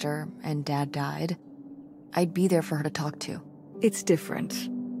sister and Dad died, I'd be there for her to talk to. It's different.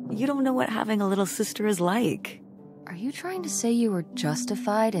 You don't know what having a little sister is like. Are you trying to say you were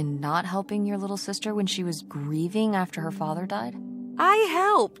justified in not helping your little sister when she was grieving after her father died? I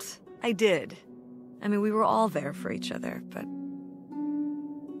helped. I did. I mean, we were all there for each other, but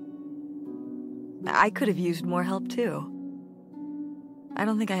I could have used more help too. I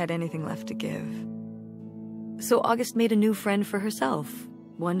don't think I had anything left to give. So August made a new friend for herself,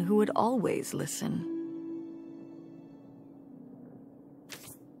 one who would always listen.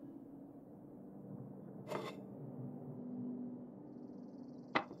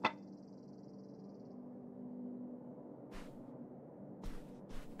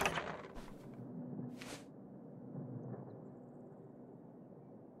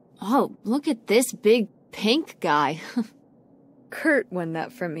 Oh, look at this big pink guy. Kurt won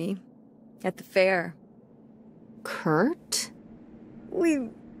that from me at the fair. Kurt? We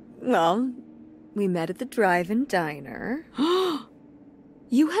met at the drive-in diner.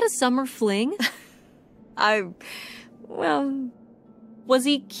 You had a summer fling? Was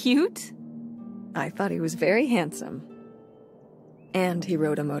he cute? I thought he was very handsome. And he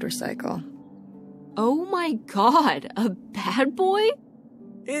rode a motorcycle. Oh my god, a bad boy?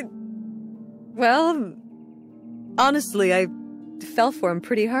 Honestly, I fell for him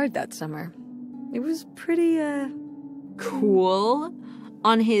pretty hard that summer. It was pretty, cool.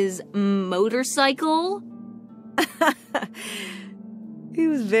 On his motorcycle? He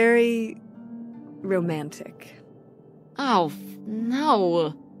was very romantic. Oh,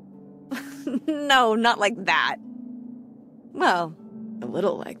 no. No, not like that. Well, a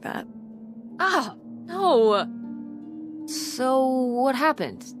little like that. Ah, no. So, what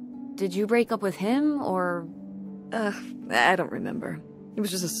happened? Did you break up with him, or...? I don't remember. It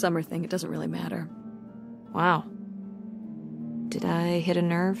was just a summer thing. It doesn't really matter. Wow. Did I hit a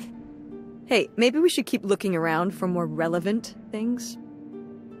nerve? Hey, maybe we should keep looking around for more relevant things.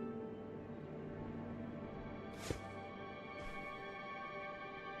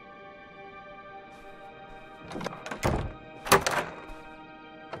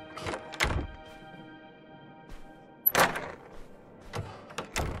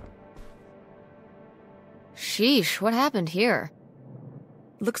 Sheesh, what happened here?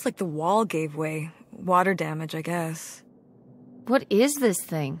 Looks like the wall gave way. Water damage, I guess. What is this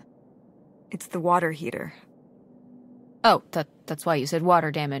thing? It's the water heater. Oh, that's why you said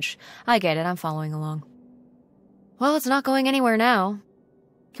water damage. I get it, I'm following along. Well, it's not going anywhere now.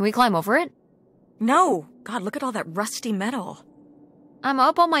 Can we climb over it? No! God, look at all that rusty metal. I'm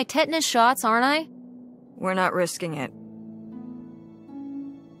up on my tetanus shots, aren't I? We're not risking it.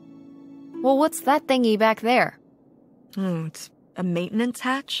 Well, what's that thingy back there? It's a maintenance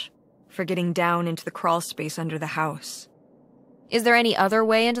hatch for getting down into the crawl space under the house. Is there any other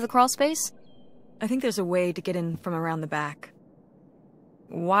way into the crawl space? I think there's a way to get in from around the back.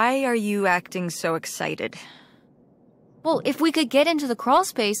 Why are you acting so excited? Well, if we could get into the crawl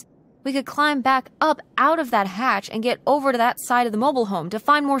space, we could climb back up out of that hatch and get over to that side of the mobile home to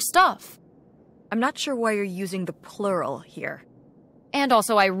find more stuff. I'm not sure why you're using the plural here. And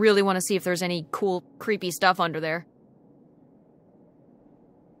also, I really want to see if there's any cool, creepy stuff under there.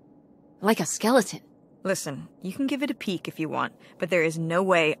 Like a skeleton. Listen, you can give it a peek if you want, but there is no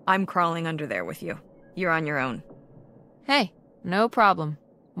way I'm crawling under there with you. You're on your own. Hey, no problem.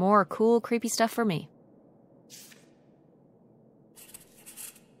 More cool, creepy stuff for me.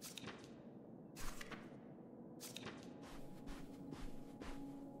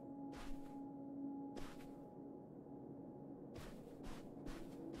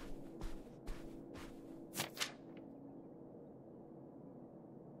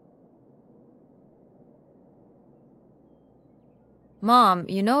 Mom,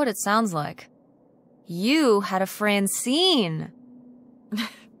 you know what it sounds like. You had a Francine.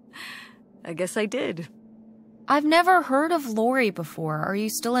 I guess I did. I've never heard of Lori before. Are you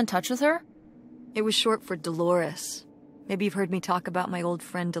still in touch with her? It was short for Dolores. Maybe you've heard me talk about my old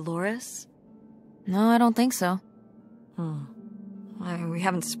friend Dolores? No, I don't think so. We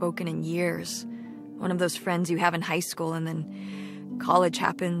haven't spoken in years. One of those friends you have in high school and then college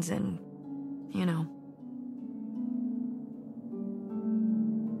happens and, you know.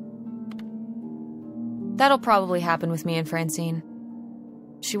 That'll probably happen with me and Francine.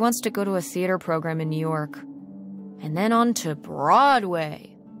 She wants to go to a theater program in New York. And then on to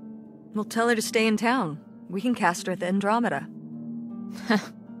Broadway. We'll tell her to stay in town. We can cast her at the Andromeda.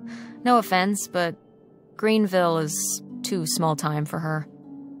 No offense, but Greenville is too small time for her.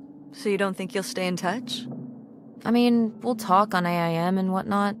 So you don't think you'll stay in touch? I mean, we'll talk on AIM and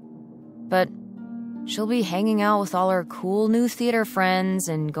whatnot, but she'll be hanging out with all her cool new theater friends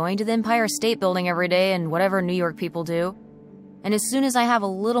and going to the Empire State Building every day and whatever New York people do. And as soon as I have a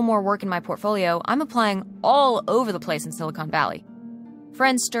little more work in my portfolio, I'm applying all over the place in Silicon Valley.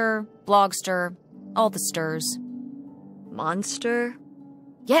 Friendster, Blogster, all the stirs. Monster?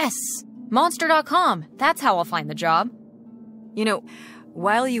 Yes! Monster.com. That's how I'll find the job. You know,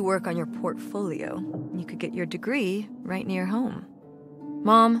 while you work on your portfolio, you could get your degree right near home.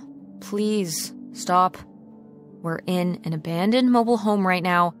 Mom, please, stop. We're in an abandoned mobile home right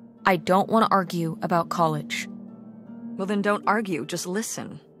now. I don't want to argue about college. Well, then don't argue, just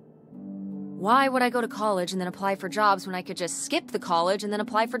listen. Why would I go to college and then apply for jobs when I could just skip the college and then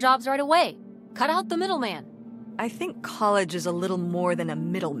apply for jobs right away? Cut out the middleman. I think college is a little more than a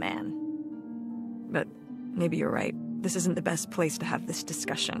middleman. But maybe you're right. This isn't the best place to have this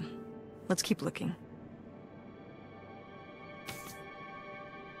discussion. Let's keep looking.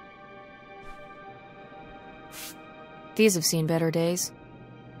 These have seen better days.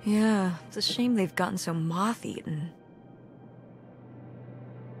 Yeah, it's a shame they've gotten so moth-eaten.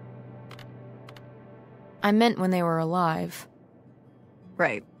 I meant when they were alive.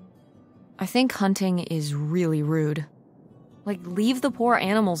 Right. I think hunting is really rude. Like, leave the poor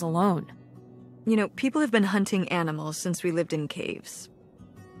animals alone. You know, people have been hunting animals since we lived in caves.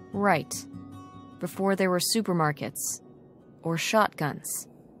 Right. Before there were supermarkets. Or shotguns.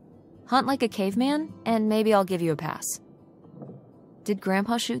 Hunt like a caveman, and maybe I'll give you a pass. Did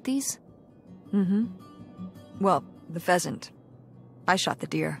Grandpa shoot these? Mm-hmm. Well, the pheasant. I shot the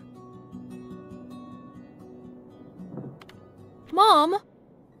deer. Mom,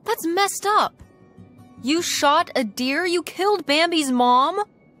 that's messed up. You shot a deer? You killed Bambi's mom?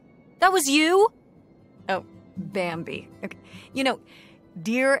 That was you? Oh, Bambi. Okay. You know,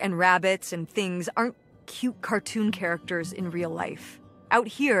 deer and rabbits and things aren't cute cartoon characters in real life. Out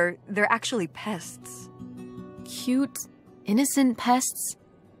here, they're actually pests. Cute, innocent pests?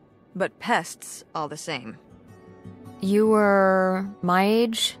 But pests all the same. You were my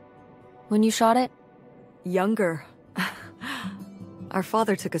age when you shot it? Younger. Our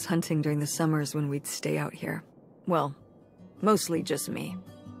father took us hunting during the summers when we'd stay out here. Well, mostly just me.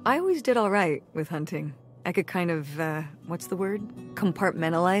 I always did all right with hunting. I could kind of, what's the word?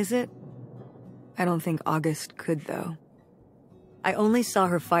 Compartmentalize it? I don't think August could, though. I only saw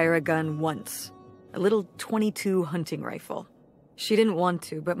her fire a gun once. A little .22 hunting rifle. She didn't want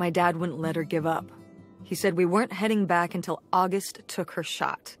to, but my dad wouldn't let her give up. He said we weren't heading back until August took her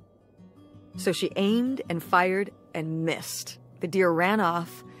shot. So she aimed and fired and missed. The deer ran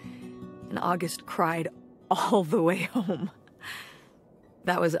off, and August cried all the way home.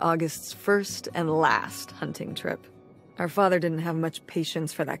 That was August's first and last hunting trip. Our father didn't have much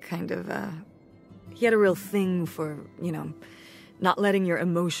patience for that kind of, He had a real thing for, not letting your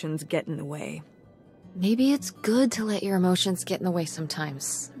emotions get in the way. Maybe it's good to let your emotions get in the way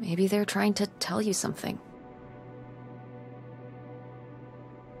sometimes. Maybe they're trying to tell you something.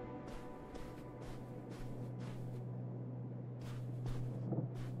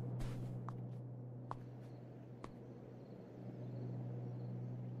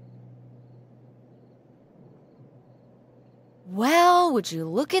 Well, would you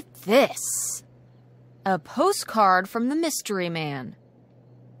look at this? A postcard from the mystery man.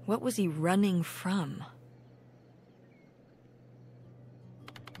 What was he running from?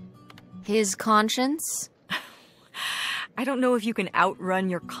 His conscience? I don't know if you can outrun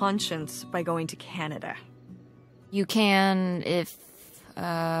your conscience by going to Canada. You can if,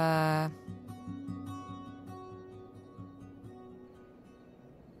 I'm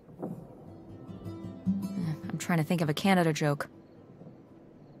trying to think of a Canada joke.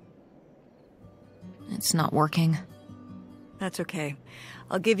 It's not working. That's okay.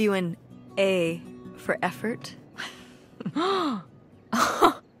 I'll give you an A for effort.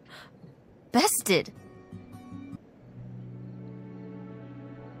 Bested.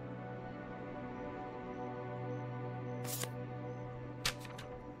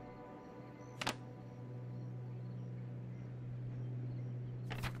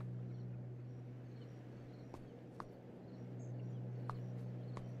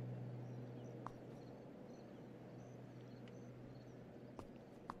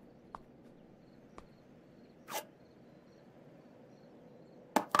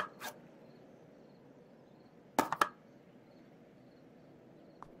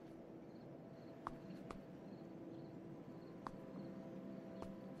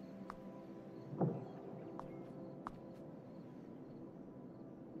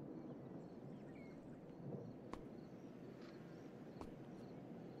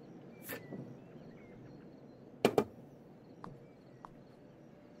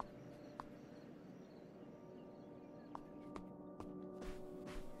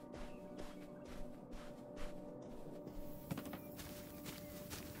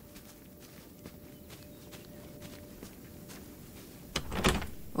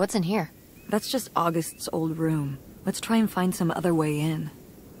 What's in here? That's just August's old room. Let's try and find some other way in.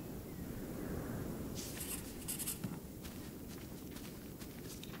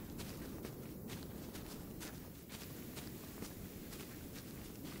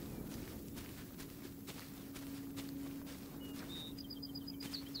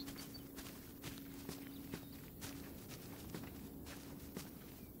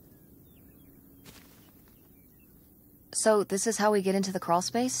 So, this is how we get into the crawl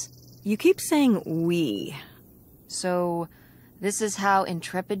space? You keep saying we. So, this is how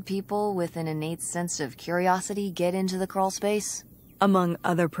intrepid people with an innate sense of curiosity get into the crawl space? Among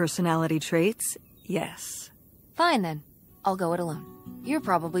other personality traits, yes. Fine then. I'll go it alone. You're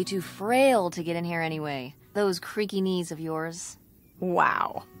probably too frail to get in here anyway. Those creaky knees of yours.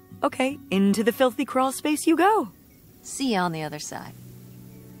 Wow. Okay, into the filthy crawl space you go. See you on the other side.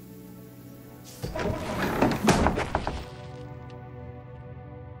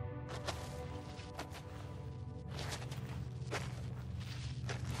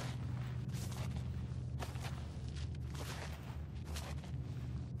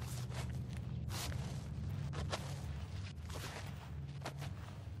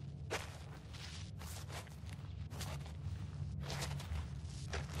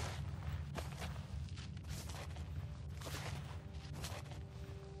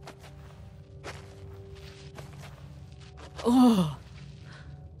 Oh.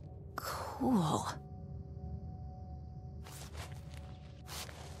 Cool.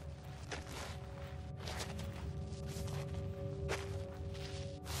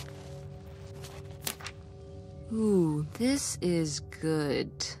 Ooh, this is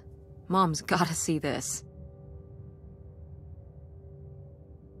good. Mom's gotta see this.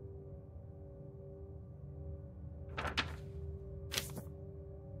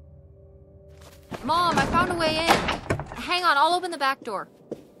 Mom, I found a way in. Hang on, I'll open the back door.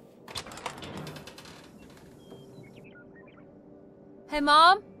 Hey,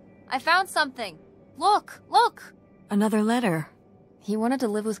 Mom? I found something. Look, look! Another letter. He wanted to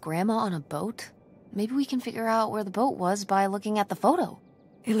live with Grandma on a boat? Maybe we can figure out where the boat was by looking at the photo.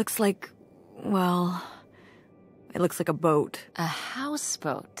 It looks like, well, it looks like a boat. A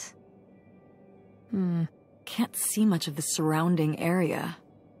houseboat. Can't see much of the surrounding area.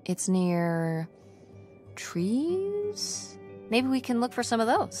 It's near... trees? Maybe we can look for some of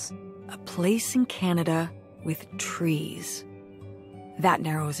those. A place in Canada with trees. That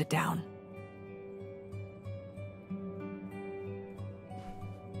narrows it down.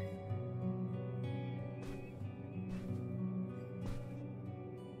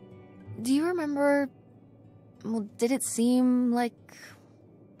 Do you remember... Well, did it seem like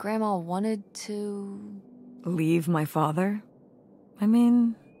Grandma wanted to... Leave my father? I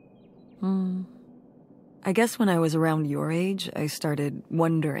mean... I guess when I was around your age, I started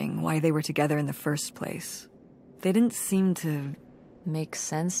wondering why they were together in the first place. They didn't seem to... Make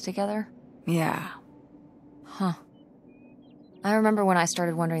sense together? Yeah. Huh. I remember when I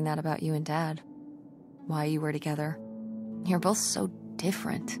started wondering that about you and Dad. Why you were together. You're both so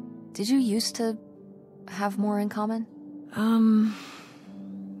different. Did you used to have more in common?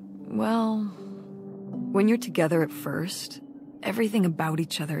 Well... When you're together at first, everything about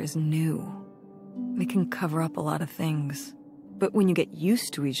each other is new. It can cover up a lot of things. But when you get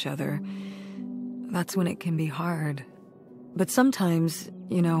used to each other, that's when it can be hard. But sometimes,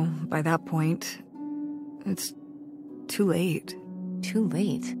 you know, by that point, it's too late. Too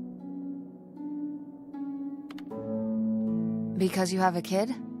late? Because you have a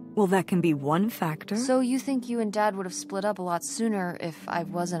kid? Well, that can be one factor. So you think you and Dad would have split up a lot sooner if I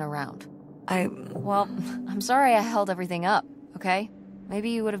wasn't around? Well, I'm sorry I held everything up, okay? Maybe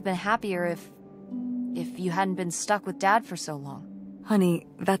you would have been happier if you hadn't been stuck with Dad for so long. Honey,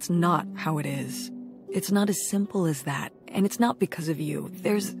 that's not how it is. It's not as simple as that, and it's not because of you.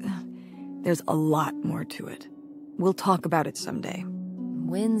 There's a lot more to it. We'll talk about it someday.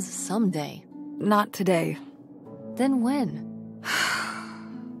 When's someday? Not today. Then when?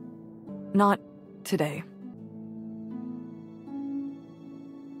 Not today.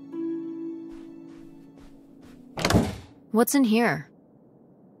 What's in here?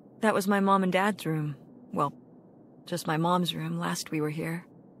 That was my mom and dad's room. Well, just my mom's room last we were here.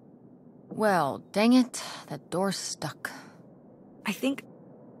 Well, dang it, that door's stuck. I think...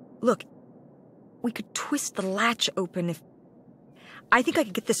 Look, we could twist the latch open if... I think I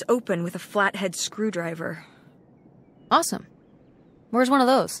could get this open with a flathead screwdriver. Awesome. Where's one of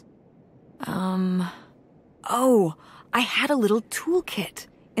those? Oh, I had a little toolkit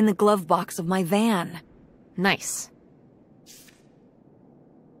in the glove box of my van. Nice.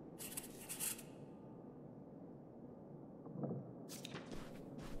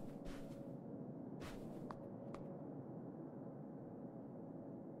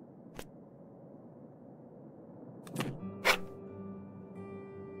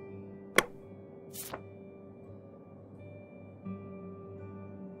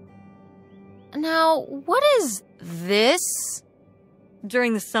 Now, what is this?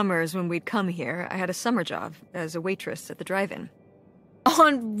 During the summers when we'd come here, I had a summer job as a waitress at the drive-in.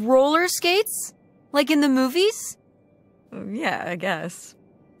 On roller skates? Like in the movies? Yeah, I guess.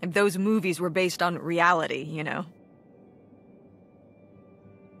 And those movies were based on reality, you know.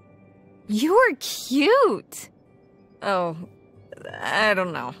 You were cute! Oh, I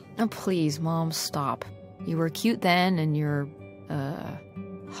don't know. Oh, please, Mom, stop. You were cute then, and you're,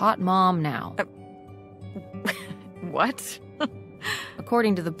 hot mom now. What?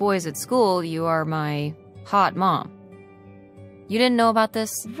 According to the boys at school, you are my hot mom. You didn't know about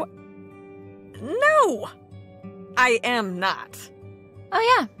this? What? No! I am not.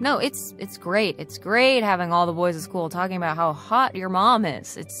 Oh yeah, no, it's great. It's great having all the boys at school talking about how hot your mom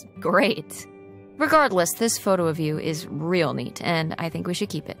is. It's great. Regardless, this photo of you is real neat, and I think we should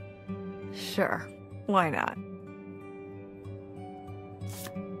keep it. Sure. Why not?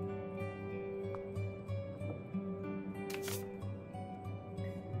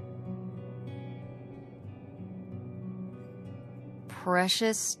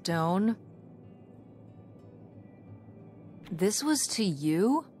 Precious stone? This was to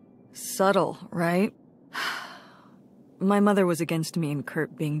you? Subtle, right? My mother was against me and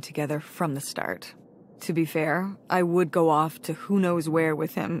Kurt being together from the start. To be fair, I would go off to who knows where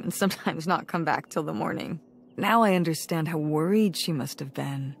with him and sometimes not come back till the morning. Now I understand how worried she must have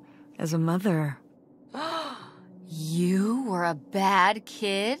been as a mother. You were a bad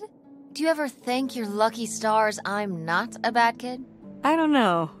kid? Do you ever thank your lucky stars I'm not a bad kid? I don't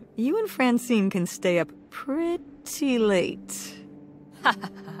know. You and Francine can stay up pretty late.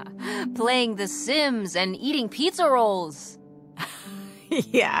 Playing The Sims and eating pizza rolls.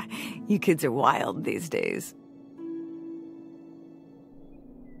 Yeah, you kids are wild these days.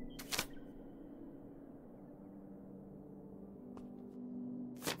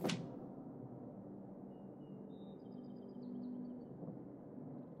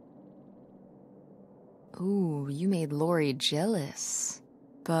 Ooh, you made Lori jealous.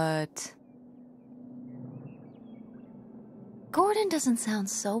 But... Gordon doesn't sound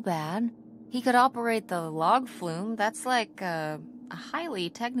so bad. He could operate the log flume. That's like, a highly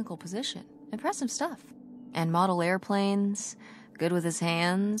technical position. Impressive stuff. And model airplanes, good with his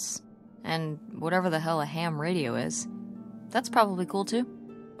hands, and whatever the hell a ham radio is. That's probably cool too.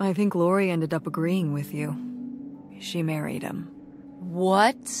 I think Lori ended up agreeing with you. She married him.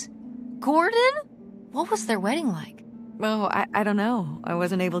 What? Gordon? What was their wedding like? Oh, I don't know. I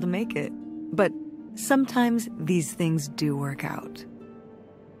wasn't able to make it. But sometimes these things do work out.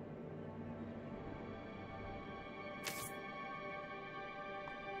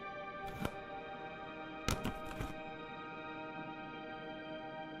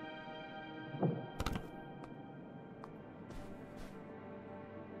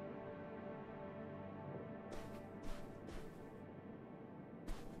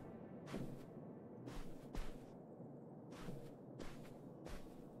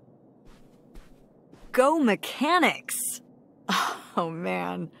 Go mechanics! Oh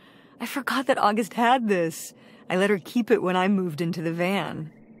man, I forgot that August had this. I let her keep it when I moved into the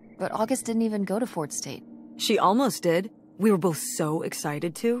van. But August didn't even go to Fort State. She almost did. We were both so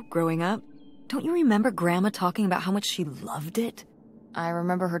excited to, growing up. Don't you remember Grandma talking about how much she loved it? I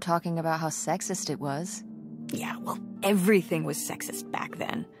remember her talking about how sexist it was. Yeah, well, everything was sexist back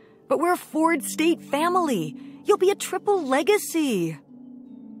then. But we're a Ford State family. You'll be a triple legacy.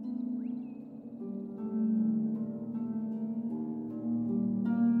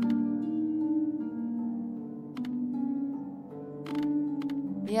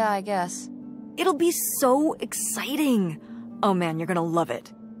 Yeah, I guess. It'll be so exciting. Oh man, you're gonna love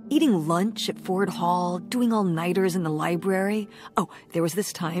it. Eating lunch at Ford Hall, doing all-nighters in the library. Oh, there was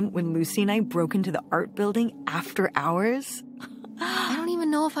this time when Lucy and I broke into the art building after hours. I don't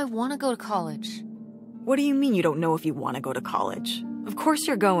even know if I want to go to college. What do you mean you don't know if you want to go to college? Of course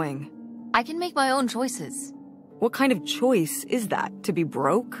you're going. I can make my own choices. What kind of choice is that? To be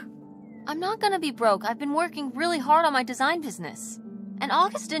broke? I'm not gonna be broke. I've been working really hard on my design business. And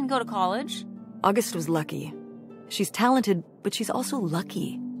August didn't go to college. August was lucky. She's talented, but she's also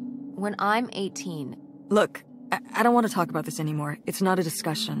lucky. When I'm 18. Look, I don't want to talk about this anymore. It's not a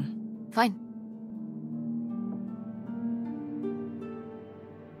discussion. Fine.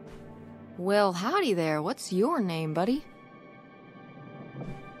 Well, howdy there. What's your name, buddy?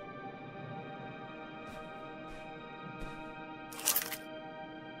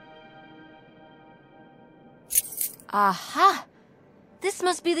 Aha! This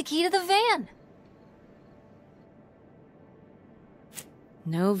must be the key to the van.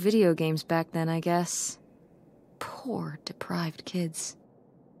 No video games back then, I guess. Poor, deprived kids.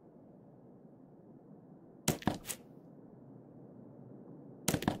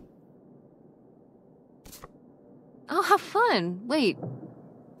 Oh, how fun! Wait,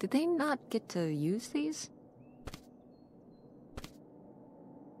 did they not get to use these?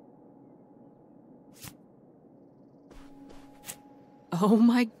 Oh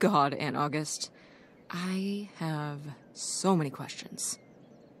my god, Aunt August. I have so many questions.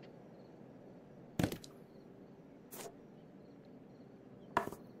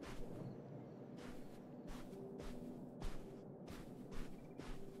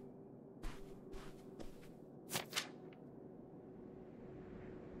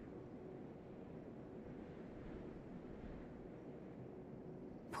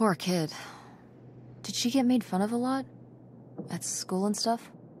 Poor kid. Did she get made fun of a lot? At school and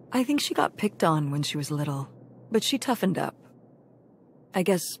stuff? I think she got picked on when she was little, but she toughened up. I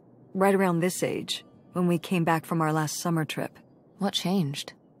guess right around this age, when we came back from our last summer trip. What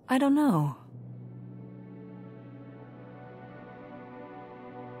changed? I don't know.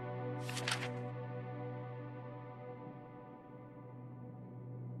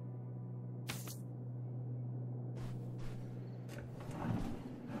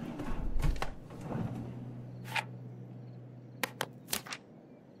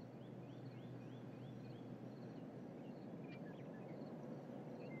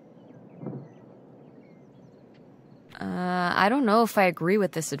 I don't know if I agree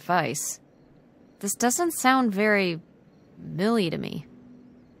with this advice. This doesn't sound very Millie to me.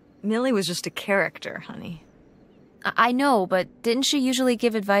 Millie was just a character, honey. I know, but didn't she usually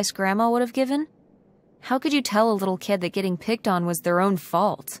give advice Grandma would have given? How could you tell a little kid that getting picked on was their own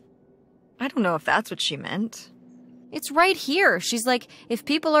fault? I don't know if that's what she meant. It's right here. She's like, if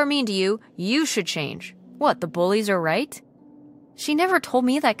people are mean to you, you should change. What, the bullies are right? She never told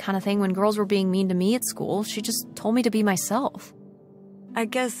me that kind of thing when girls were being mean to me at school. She just told me to be myself. I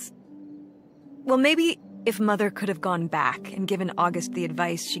guess... Well, maybe if Mother could have gone back and given August the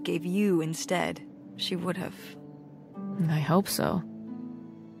advice she gave you instead, she would have. I hope so.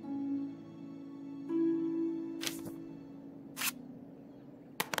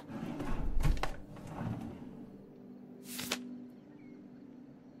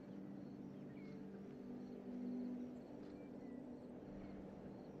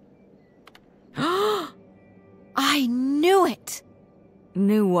 knew it!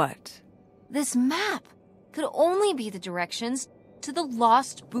 Knew what? This map could only be the directions to the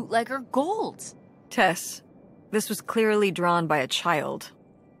lost bootlegger gold. Tess, this was clearly drawn by a child.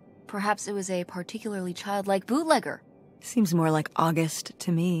 Perhaps it was a particularly childlike bootlegger. Seems more like August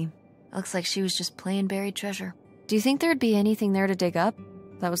to me. Looks like she was just playing buried treasure. Do you think there'd be anything there to dig up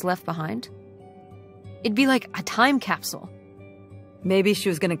that was left behind? It'd be like a time capsule. Maybe she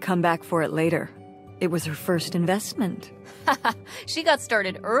was gonna come back for it later. It was her first investment. She got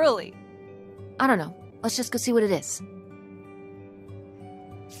started early. I don't know. Let's just go see what it is.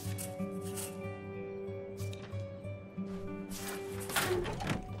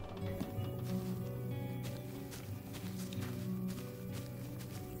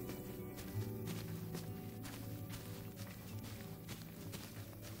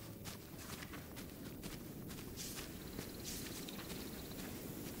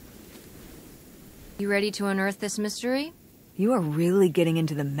 You ready to unearth this mystery? You are really getting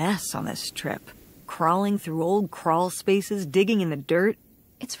into the mess on this trip. Crawling through old crawl spaces, digging in the dirt.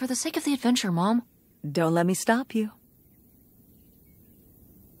 It's for the sake of the adventure, Mom. Don't let me stop you.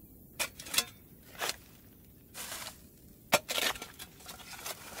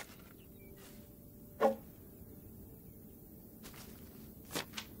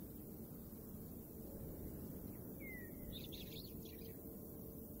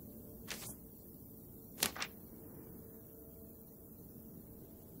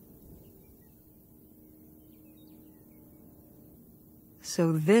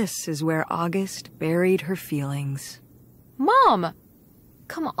 So this is where August buried her feelings. Mom!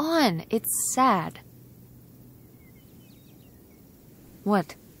 Come on, it's sad.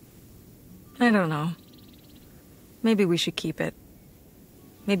 What? I don't know. Maybe we should keep it.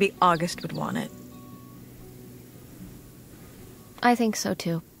 Maybe August would want it. I think so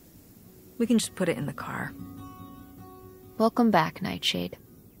too. We can just put it in the car. Welcome back, Nightshade.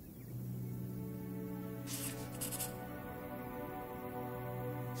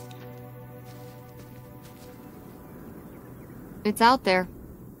 It's out there.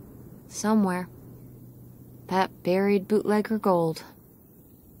 Somewhere. That buried bootlegger gold.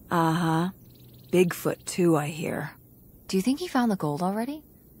 Uh-huh. Bigfoot, too, I hear. Do you think he found the gold already?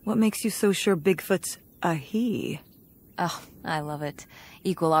 What makes you so sure Bigfoot's a he? Oh, I love it.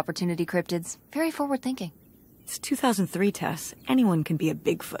 Equal opportunity cryptids. Very forward thinking. It's 2003, Tess. Anyone can be a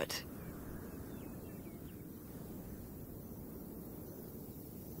Bigfoot.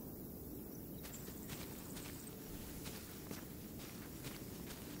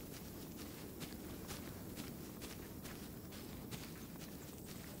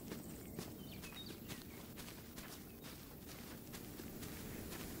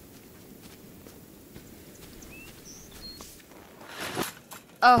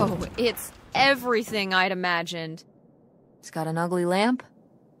 Oh, it's everything I'd imagined. It's got an ugly lamp,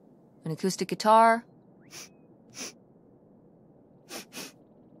 an acoustic guitar,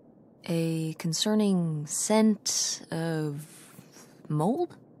 a concerning scent of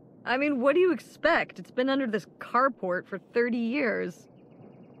mold? I mean, what do you expect? It's been under this carport for 30 years.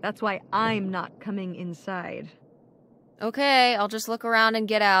 That's why I'm not coming inside. Okay, I'll just look around and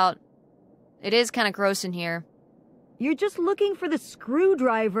get out. It is kind of gross in here. You're just looking for the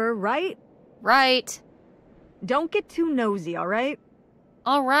screwdriver, right? Right. Don't get too nosy, all right?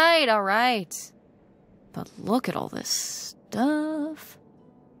 All right, all right. But look at all this stuff.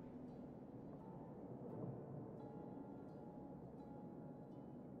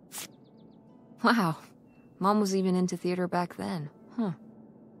 Wow. Mom was even into theater back then. Huh.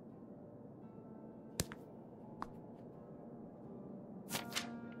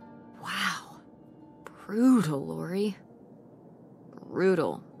 Wow. Brutal, Lori.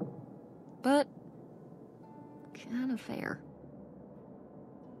 Brutal. But kind of fair.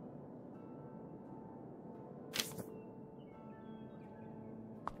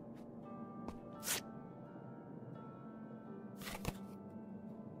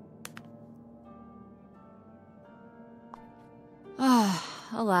 Ah,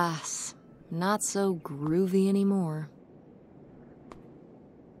 alas. Not so groovy anymore.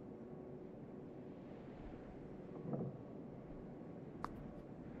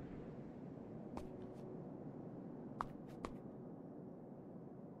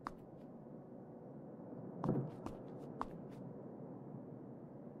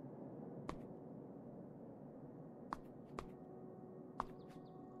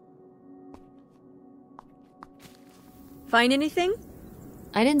 Find anything?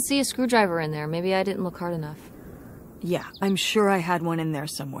 I didn't see a screwdriver in there. Maybe I didn't look hard enough. Yeah, I'm sure I had one in there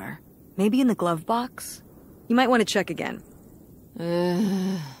somewhere. Maybe in the glove box? You might want to check again.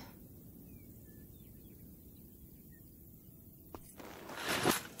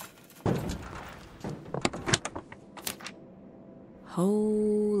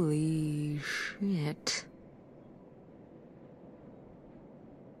 Holy shit.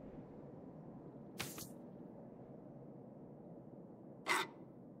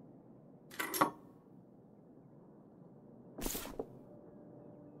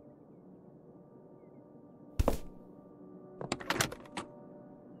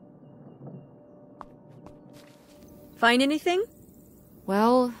 Find anything?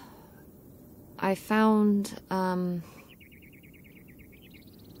 Well, I found,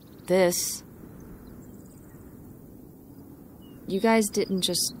 this. You guys didn't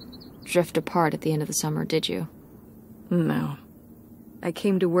just drift apart at the end of the summer, did you? No. I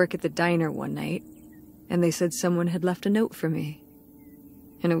came to work at the diner one night, and they said someone had left a note for me.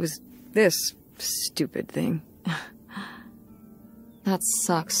 And it was this stupid thing. That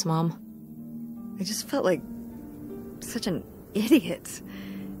sucks, Mom. I just felt like such an idiot.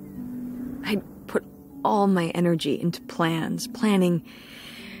 I'd put all my energy into plans, planning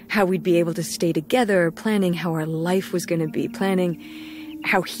how we'd be able to stay together, planning how our life was going to be, planning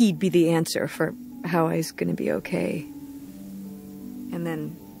how he'd be the answer for how I was going to be okay. And then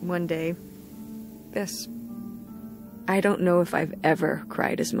one day, this. I don't know if I've ever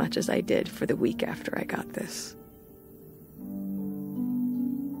cried as much as I did for the week after I got this.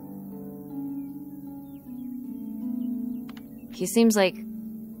 He seems like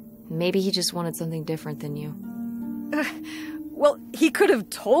maybe he just wanted something different than you. Well, he could have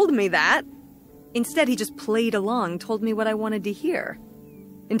told me that. Instead, he just played along, told me what I wanted to hear.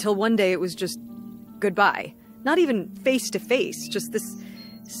 Until one day it was just goodbye. Not even face to face, just this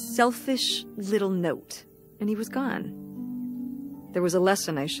selfish little note. And he was gone. There was a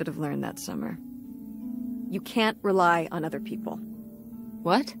lesson I should have learned that summer. You can't rely on other people.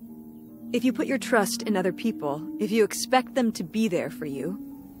 What? If you put your trust in other people, if you expect them to be there for you,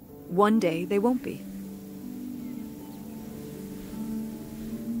 one day they won't be.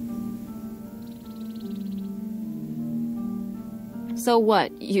 So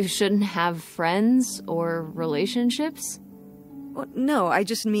what, you shouldn't have friends or relationships? Well, no, I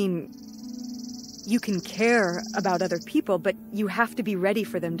just mean you can care about other people, but you have to be ready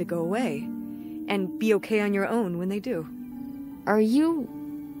for them to go away and be okay on your own when they do.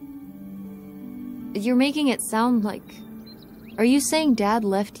 You're making it sound like... Are you saying Dad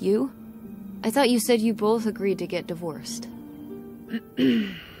left you? I thought you said you both agreed to get divorced.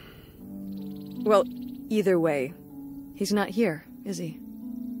 Well, either way, he's not here, is he?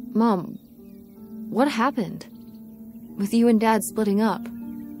 Mom, what happened? With you and Dad splitting up?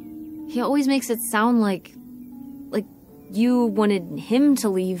 He always makes it sound like you wanted him to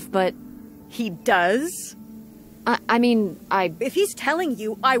leave, but... He does? I mean, If he's telling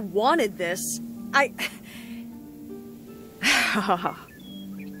you I wanted this,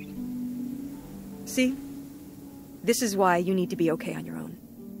 See? This is why you need to be okay on your own.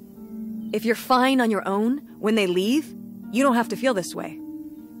 If you're fine on your own, when they leave, you don't have to feel this way.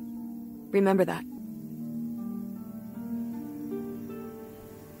 Remember that.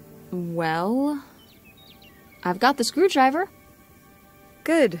 Well... I've got the screwdriver.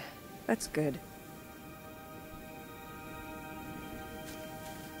 Good. That's good.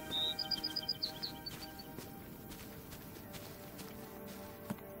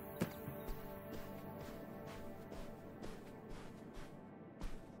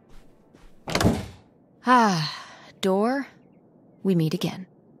 Door, we meet again.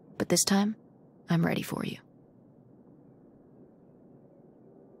 But this time, I'm ready for you.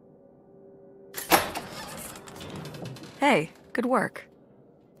 Hey, good work.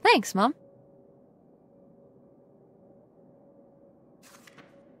 Thanks, Mom.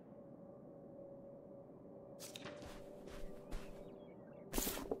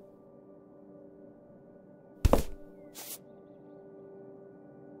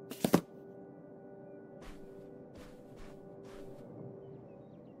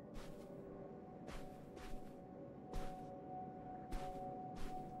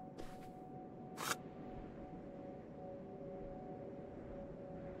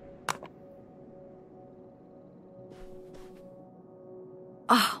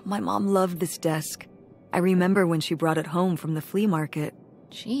 Ah, my mom loved this desk. I remember when she brought it home from the flea market.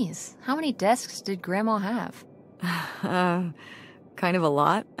 Jeez, how many desks did Grandma have? Kind of a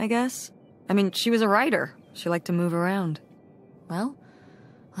lot, I guess. I mean, she was a writer. She liked to move around. Well,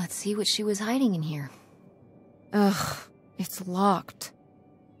 let's see what she was hiding in here. Ugh, it's locked.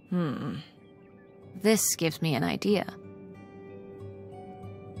 This gives me an idea.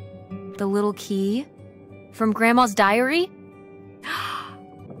 The little key from Grandma's diary?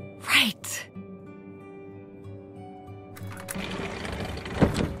 Right.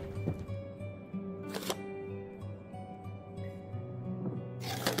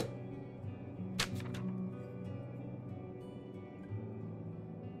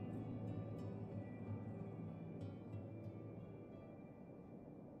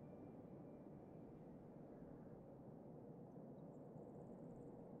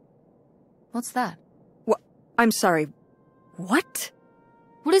 What's that? I'm sorry. What?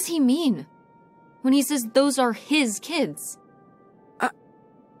 What does he mean? When he says those are his kids?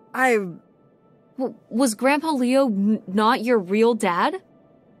 Was Grandpa Leo not your real dad?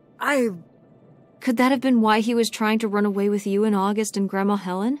 Could that have been why he was trying to run away with you and August and Grandma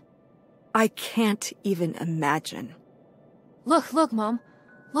Helen? I can't even imagine. Look, Mom.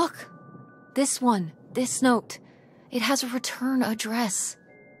 Look. This one. This note. It has a return address.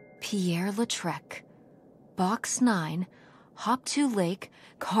 Pierre Lautrec. Box 9, Hop 2 Lake,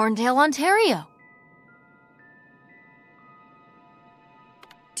 Carndale, Ontario.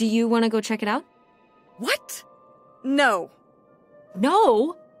 Do you want to go check it out? What? No.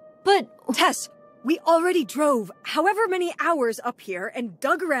 No? But... Tess, we already drove however many hours up here and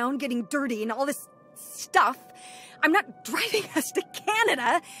dug around getting dirty and all this stuff. I'm not driving us to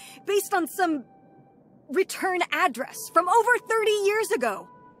Canada based on some return address from over 30 years ago.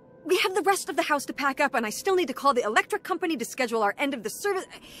 We have the rest of the house to pack up, and I still need to call the electric company to schedule our end of the service,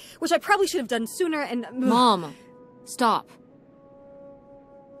 which I probably should have done sooner, and... Mom, stop.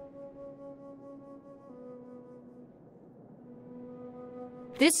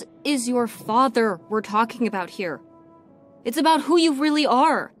 This is your father we're talking about here. It's about who you really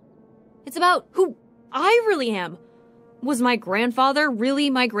are. It's about who I really am. Was my grandfather really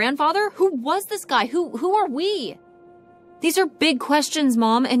my grandfather? Who was this guy? Who are we? These are big questions,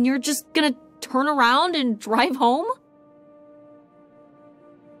 Mom, and you're just gonna turn around and drive home?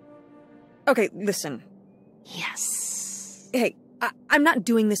 Okay, listen. Yes. Hey, I'm not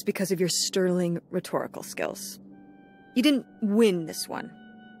doing this because of your sterling rhetorical skills. You didn't win this one.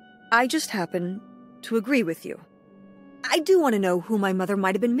 I just happen to agree with you. I do want to know who my mother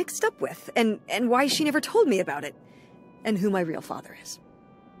might have been mixed up with, and why she never told me about it, and who my real father is.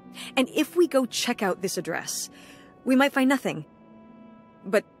 And if we go check out this address, we might find nothing,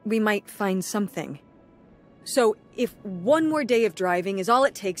 but we might find something. So if one more day of driving is all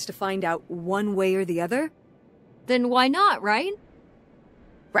it takes to find out one way or the other... Then why not, right?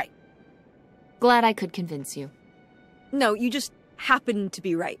 Right. Glad I could convince you. No, you just happen to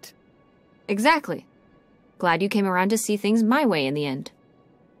be right. Exactly. Glad you came around to see things my way in the end.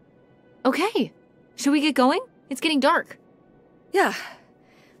 Okay, should we get going? It's getting dark. Yeah.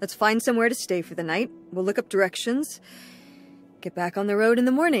 Let's find somewhere to stay for the night. We'll look up directions. Get back on the road in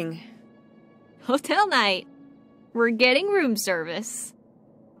the morning. Hotel night. We're getting room service.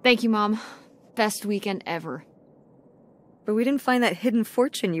 Thank you, Mom. Best weekend ever. But we didn't find that hidden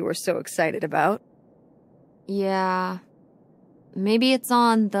fortune you were so excited about. Yeah. Maybe it's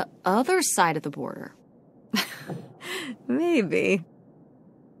on the other side of the border. Maybe.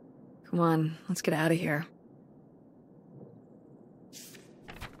 Come on, let's get out of here.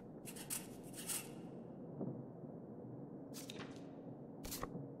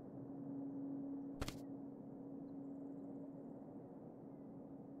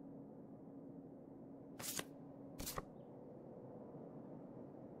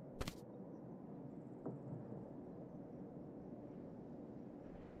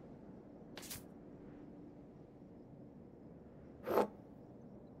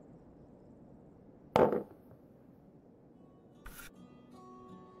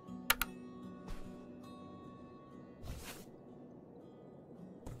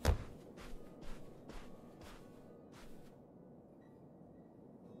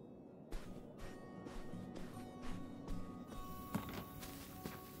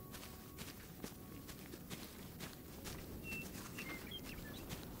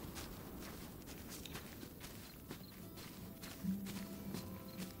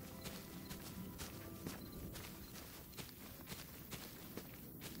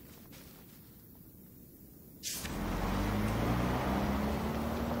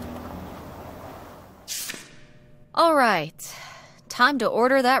 All right. Time to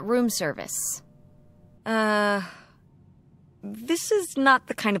order that room service. This is not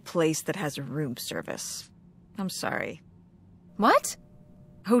the kind of place that has room service. I'm sorry. What?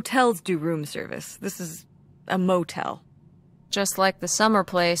 Hotels do room service. This is a motel. Just like the summer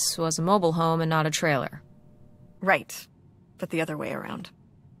place was a mobile home and not a trailer. Right. But the other way around.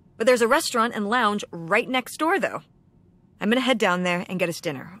 But there's a restaurant and lounge right next door, though. I'm gonna head down there and get us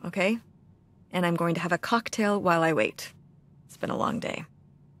dinner, okay? And I'm going to have a cocktail while I wait. It's been a long day.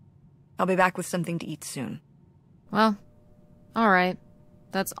 I'll be back with something to eat soon. Well, all right.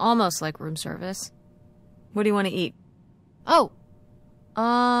 That's almost like room service. What do you want to eat? Oh,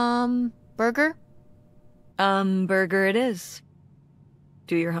 burger? Burger it is.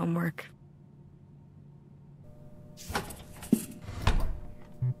 Do your homework.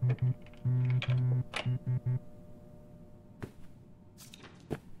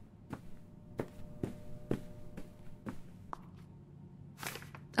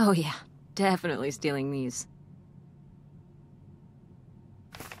 Oh yeah, definitely stealing these.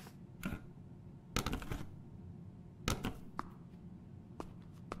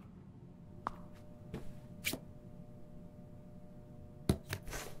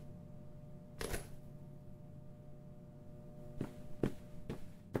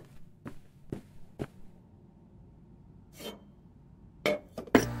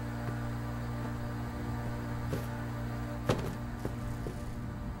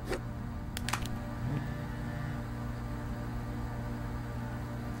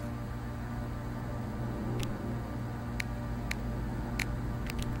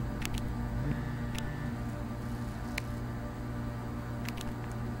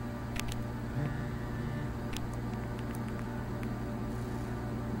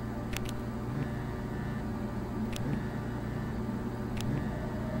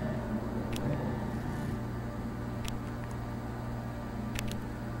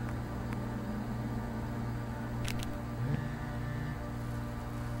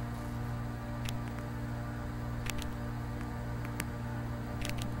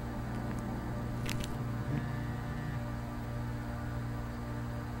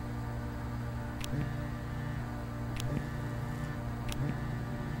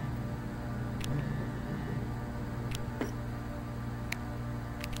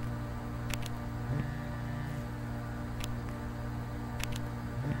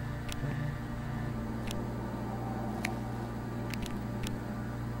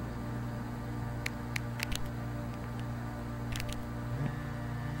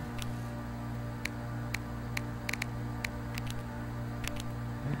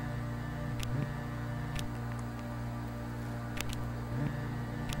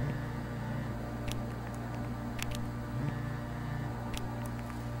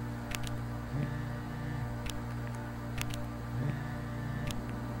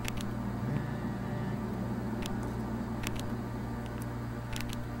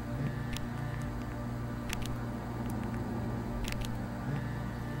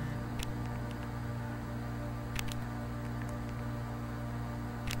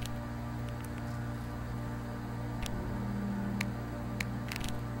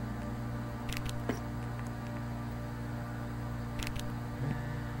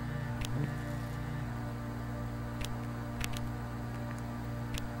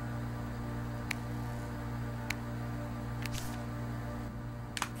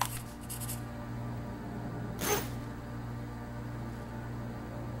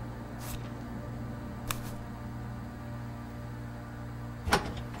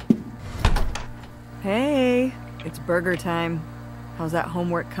 Hey, it's burger time. How's that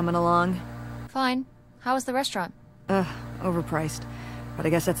homework coming along? Fine. How was the restaurant? Overpriced. But I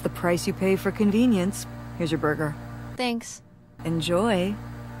guess that's the price you pay for convenience. Here's your burger. Thanks. Enjoy.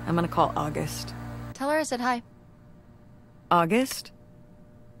 I'm gonna call August. Tell her I said hi. August?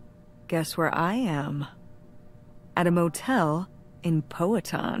 Guess where I am? At a motel in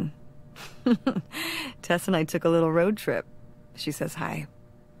Powhatan. Tess and I took a little road trip. She says hi.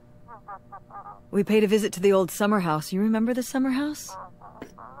 We paid a visit to the old summer house. You remember the summer house?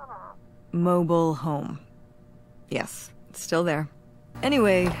 Mobile home. Yes, it's still there.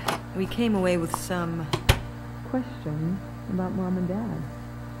 Anyway, we came away with some questions about Mom and Dad.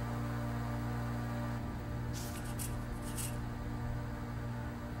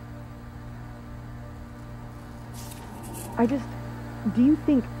 Do you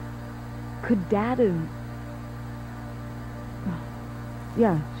think, could Dad have...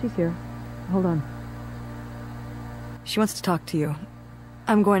 Yeah, she's here. Hold on. She wants to talk to you.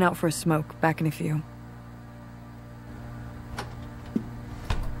 I'm going out for a smoke. Back in a few.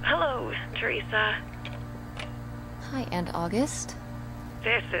 Hello, Teresa. Hi, Aunt August.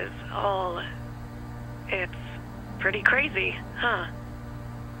 This is all... It's pretty crazy, huh?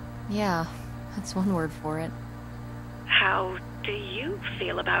 Yeah, that's one word for it. How do you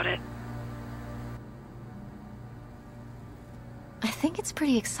feel about it? I think it's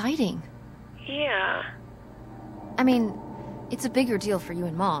pretty exciting. Yeah. I mean, it's a bigger deal for you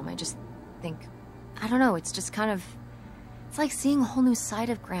and Mom. I just think... I don't know, it's just kind of... It's like seeing a whole new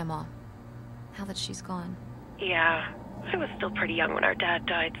side of Grandma, now that she's gone. Yeah. I was still pretty young when our dad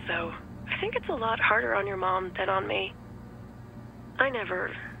died, so I think it's a lot harder on your mom than on me. I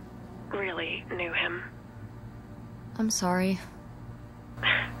never really knew him. I'm sorry.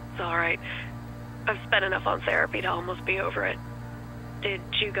 It's alright. I've spent enough on therapy to almost be over it. Did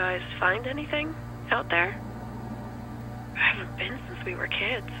you guys find anything out there? I haven't been since we were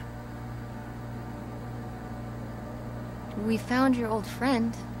kids. We found your old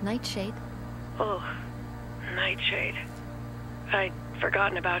friend, Nightshade. Oh, Nightshade. I'd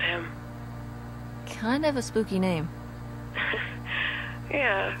forgotten about him. Kind of a spooky name.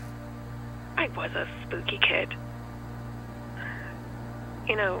 Yeah, I was a spooky kid.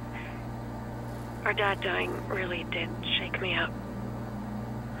 You know, our dad dying really did shake me up.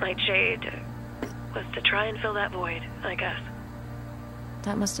 Nightshade was to try and fill that void, I guess.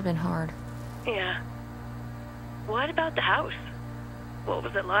 That must have been hard. Yeah. What about the house? What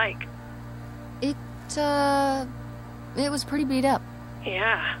was it like? It was pretty beat up.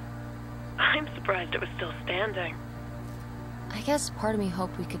 Yeah. I'm surprised it was still standing. I guess part of me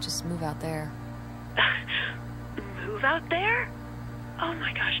hoped we could just move out there. Move out there? Oh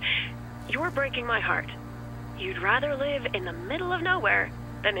my gosh. You're breaking my heart. You'd rather live in the middle of nowhere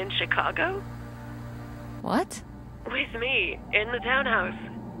than in Chicago? What? With me, in the townhouse.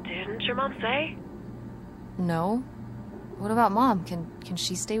 Didn't your mom say? No. What about Mom? Can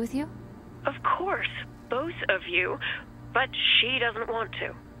she stay with you? Of course, both of you, but she doesn't want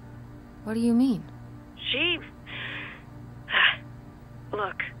to. What do you mean? She...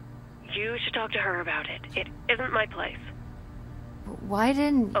 Look, you should talk to her about it. It isn't my place. Why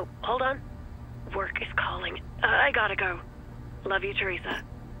didn't... Oh, hold on. Work is calling. I gotta go. Love you, Teresa.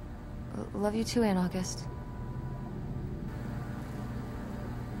 Love you too, Aunt August.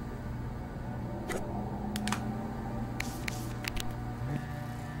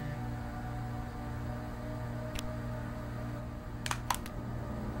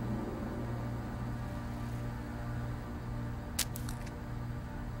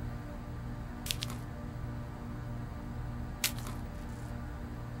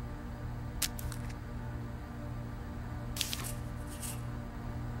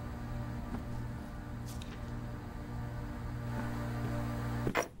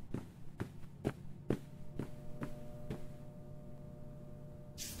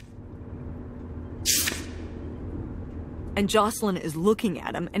 And Jocelyn is looking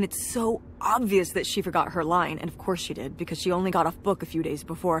at him, and it's so obvious that she forgot her line, and of course she did, because she only got off book a few days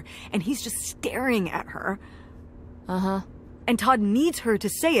before, and he's just staring at her. Uh-huh. And Todd needs her to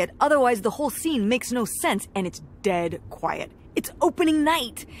say it, otherwise the whole scene makes no sense, and it's dead quiet. It's opening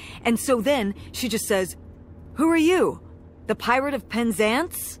night! And so then, she just says, "Who are you? The Pirate of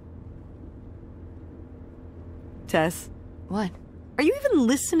Penzance?" Tess? What? Are you even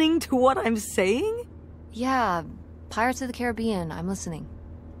listening to what I'm saying? Yeah, Pirates of the Caribbean. I'm listening.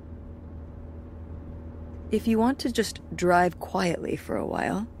 If you want to just drive quietly for a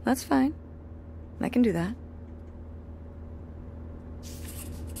while, that's fine. I can do that.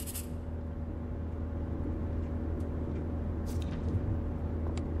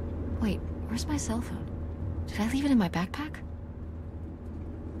 Wait, where's my cell phone? Did I leave it in my backpack?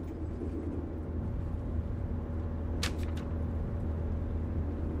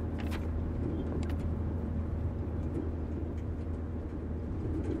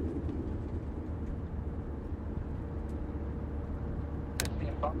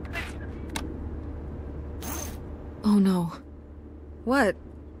 Oh no. What?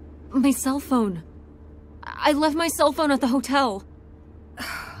 My cell phone. I left my cell phone at the hotel.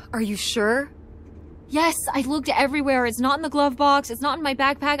 Are you sure? Yes, I looked everywhere. It's not in the glove box. It's not in my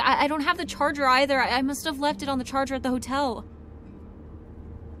backpack. I don't have the charger either. I must have left it on the charger at the hotel.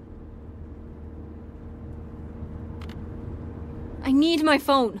 I need my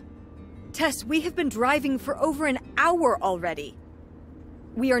phone. Tess, we have been driving for over an hour already.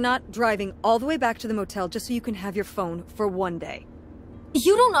 We are not driving all the way back to the motel just so you can have your phone for one day.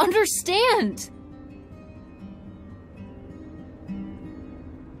 You don't understand.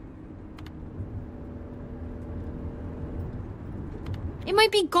 It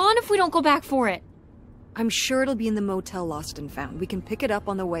might be gone if we don't go back for it. I'm sure it'll be in the motel Lost and Found. We can pick it up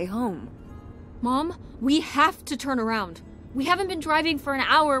on the way home. Mom, we have to turn around. We haven't been driving for an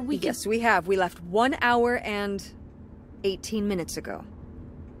hour. Yes, we have. We left 1 hour and 18 minutes ago.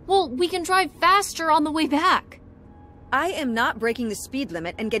 Well, we can drive faster on the way back. I am not breaking the speed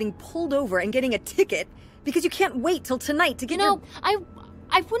limit and getting pulled over and getting a ticket because you can't wait till tonight to get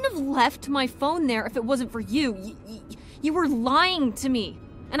I wouldn't have left my phone there if it wasn't for you. You were lying to me.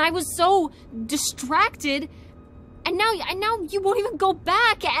 And I was so distracted. And now you won't even go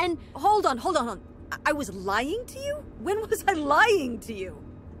back and... Hold on. I was lying to you? When was I lying to you?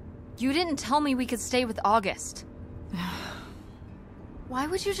 You didn't tell me we could stay with August. Why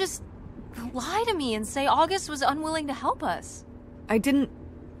would you just lie to me and say August was unwilling to help us? I didn't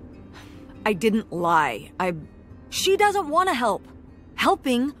lie. She doesn't want to help.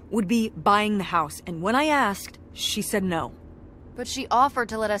 Helping would be buying the house, and when I asked, she said no. But she offered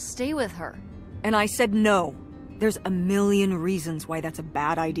to let us stay with her. And I said no. There's a million reasons why that's a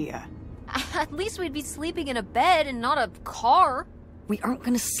bad idea. At least we'd be sleeping in a bed and not a car. We aren't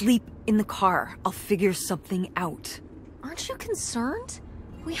gonna sleep in the car. I'll figure something out. Aren't you concerned?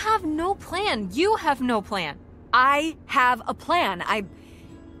 We have no plan. You have no plan. I have a plan.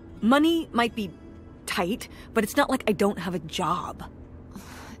 Money might be tight, but it's not like I don't have a job.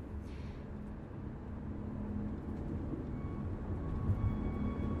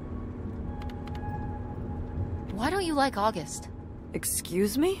 Why don't you like August?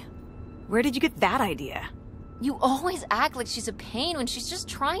 Excuse me? Where did you get that idea? You always act like she's a pain when she's just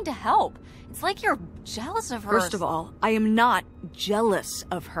trying to help. It's like you're jealous of her. First of all, I am not jealous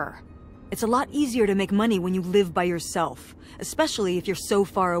of her. It's a lot easier to make money when you live by yourself, especially if you're so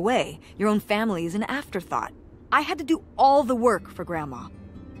far away. Your own family is an afterthought. I had to do all the work for Grandma.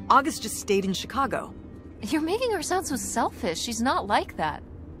 August just stayed in Chicago. You're making her sound so selfish. She's not like that.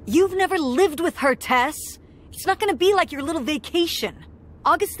 You've never lived with her, Tess. It's not gonna be like your little vacation.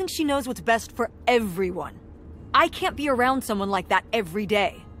 August thinks she knows what's best for everyone. I can't be around someone like that every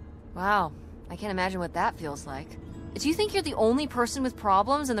day. Wow, I can't imagine what that feels like. Do you think you're the only person with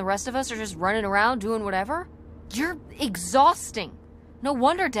problems and the rest of us are just running around doing whatever? You're exhausting. No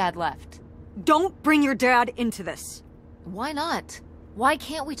wonder Dad left. Don't bring your dad into this. Why not? Why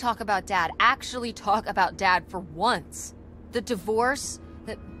can't we talk about Dad? Actually talk about Dad for once. The divorce,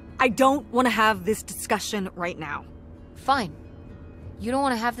 I don't want to have this discussion right now. Fine. You don't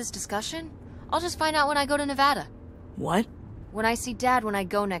want to have this discussion? I'll just find out when I go to Nevada. What? When I see Dad when I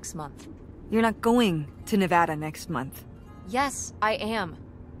go next month. You're not going to Nevada next month. Yes, I am.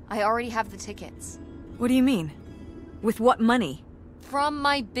 I already have the tickets. What do you mean? With what money? From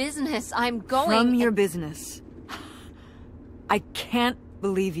my business, I'm going. From your business. I can't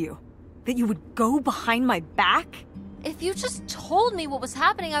believe you. That you would go behind my back? If you just told me what was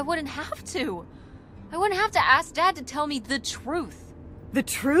happening, I wouldn't have to. I wouldn't have to ask Dad to tell me the truth. The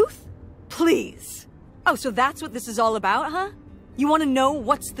truth? Please. Oh, so that's what this is all about, huh? You want to know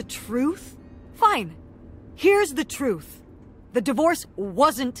what's the truth? Fine. Here's the truth. The divorce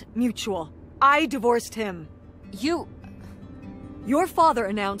wasn't mutual. I divorced him. Your father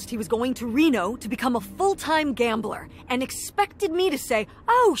announced he was going to Reno to become a full-time gambler and expected me to say,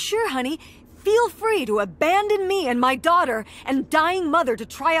 "Oh, sure, honey. Feel free to abandon me and my daughter and dying mother to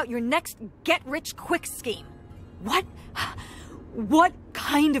try out your next get-rich-quick scheme." What? What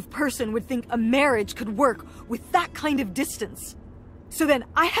kind of person would think a marriage could work with that kind of distance? So then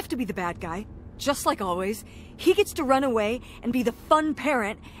I have to be the bad guy, just like always. He gets to run away and be the fun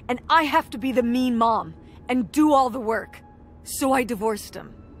parent, and I have to be the mean mom and do all the work. So I divorced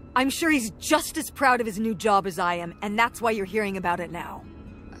him. I'm sure he's just as proud of his new job as I am, and that's why you're hearing about it now.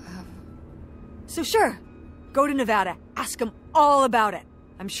 So sure, go to Nevada, ask him all about it.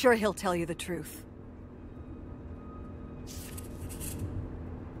 I'm sure he'll tell you the truth.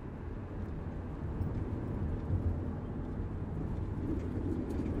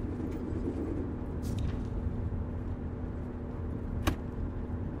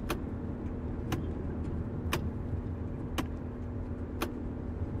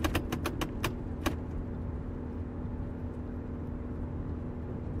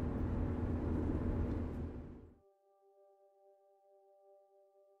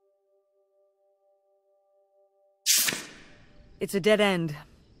 It's a dead end.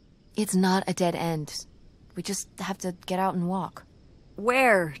 It's not a dead end. We just have to get out and walk.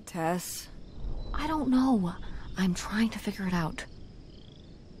 Where, Tess? I don't know. I'm trying to figure it out.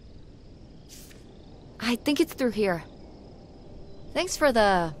 I think it's through here. Thanks for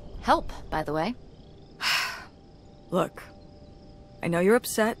the help, by the way. Look, I know you're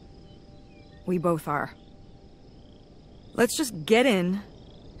upset. We both are. Let's just get in,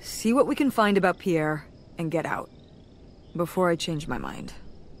 see what we can find about Pierre, and get out. Before I change my mind.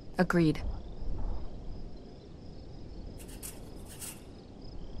 Agreed.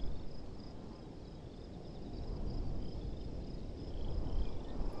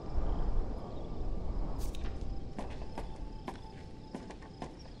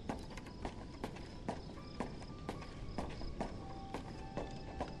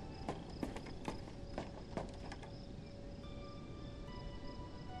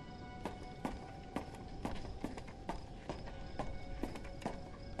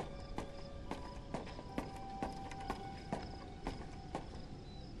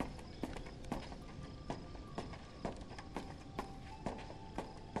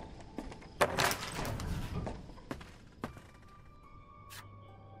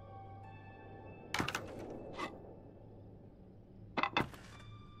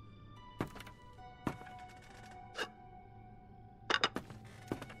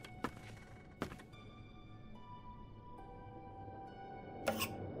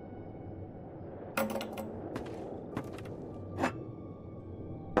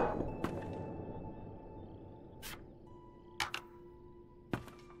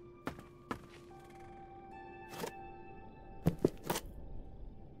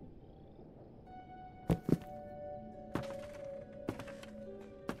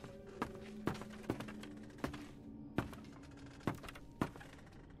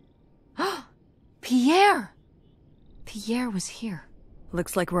 Pierre! Pierre was here.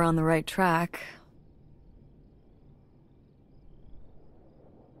 Looks like we're on the right track.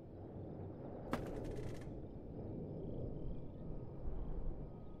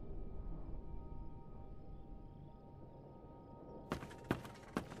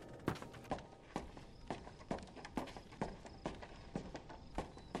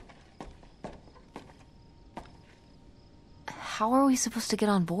 How are we supposed to get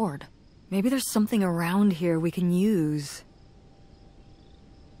on board? Maybe there's something around here we can use.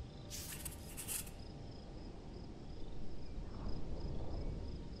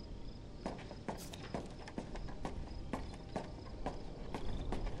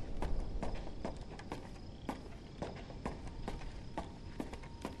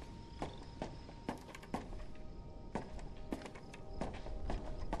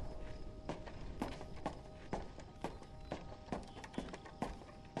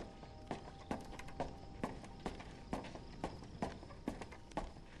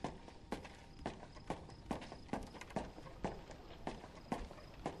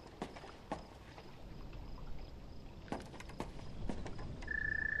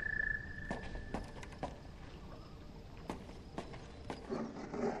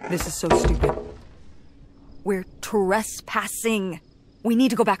 This is so stupid. We're trespassing. We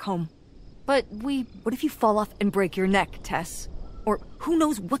need to go back home. But What if you fall off and break your neck, Tess? Or who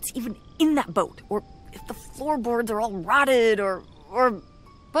knows what's even in that boat? Or if the floorboards are all rotted, or...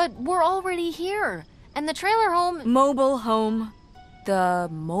 But we're already here. And the trailer home... Mobile home. The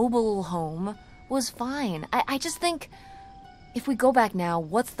mobile home was fine. I just think... If we go back now,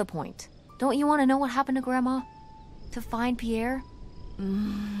 what's the point? Don't you want to know what happened to Grandma? To find Pierre?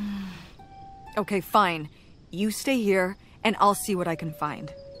 Okay, fine. You stay here, and I'll see what I can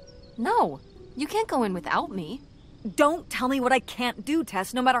find. No, you can't go in without me. Don't tell me what I can't do,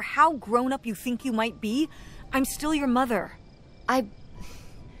 Tess. No matter how grown up you think you might be, I'm still your mother.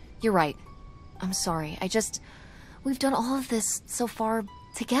 You're right. I'm sorry. We've done all of this so far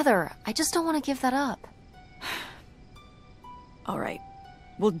together. I just don't want to give that up. All right.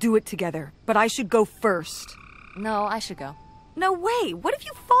 We'll do it together, but I should go first. No, I should go. No way! What if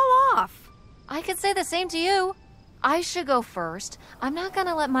you fall off? I could say the same to you. I should go first. I'm not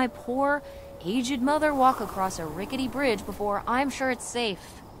gonna let my poor, aged mother walk across a rickety bridge before I'm sure it's safe.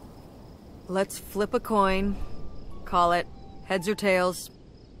 Let's flip a coin. Call it heads or tails.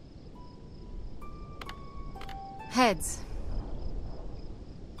 Heads.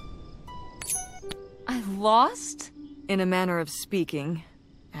 I lost? In a manner of speaking.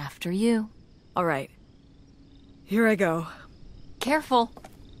 After you. All right. Here I go. Careful.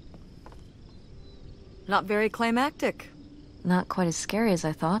 Not very climactic. Not quite as scary as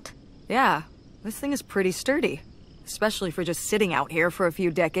I thought. Yeah, this thing is pretty sturdy. Especially for just sitting out here for a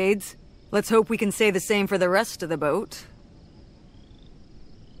few decades. Let's hope we can say the same for the rest of the boat.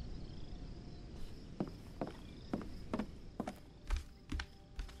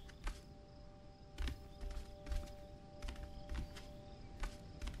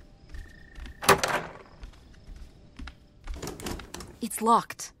 It's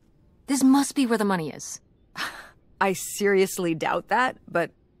locked. This must be where the money is. I seriously doubt that,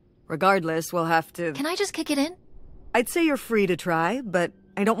 but regardless, we'll have to... Can I just kick it in? I'd say you're free to try, but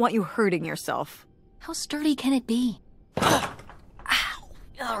I don't want you hurting yourself. How sturdy can it be? Ow.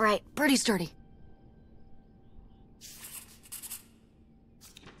 All right, pretty sturdy.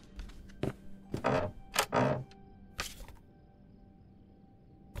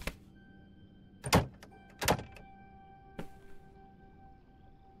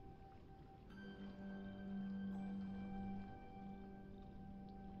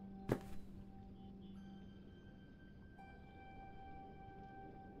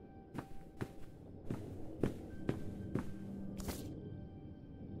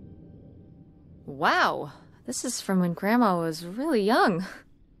 Wow, this is from when Grandma was really young.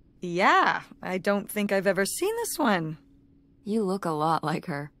 Yeah, I don't think I've ever seen this one. You look a lot like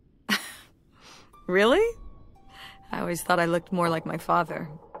her. Really? I always thought I looked more like my father.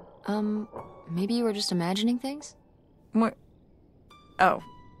 Maybe you were just imagining things? What? Oh,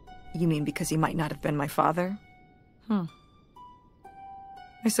 you mean because he might not have been my father? I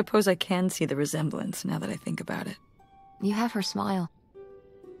suppose I can see the resemblance now that I think about it. You have her smile.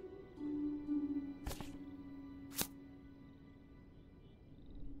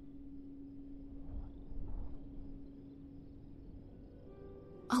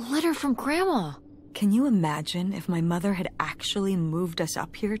 A letter from Grandma. Can you imagine if my mother had actually moved us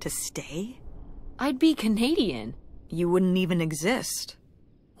up here to stay? I'd be Canadian. You wouldn't even exist.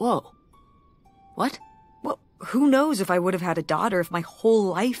 Whoa. What? Well, who knows if I would have had a daughter if my whole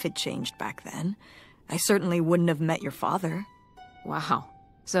life had changed back then. I certainly wouldn't have met your father. Wow.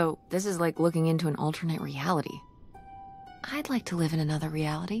 So, this is like looking into an alternate reality. I'd like to live in another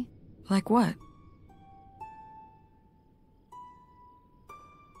reality. Like what?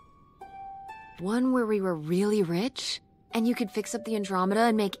 One where we were really rich, and you could fix up the Andromeda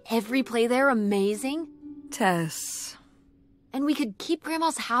and make every play there amazing. Tess. And we could keep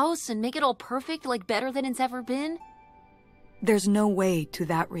Grandma's house and make it all perfect, like better than it's ever been. There's no way to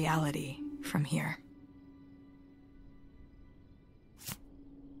that reality from here.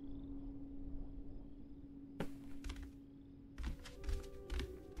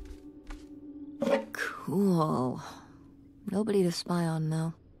 Cool. Nobody to spy on,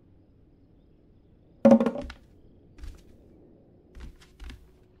 though.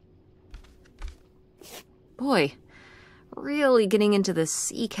 Boy, really getting into the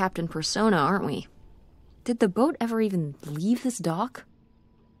sea captain persona, aren't we? Did the boat ever even leave this dock?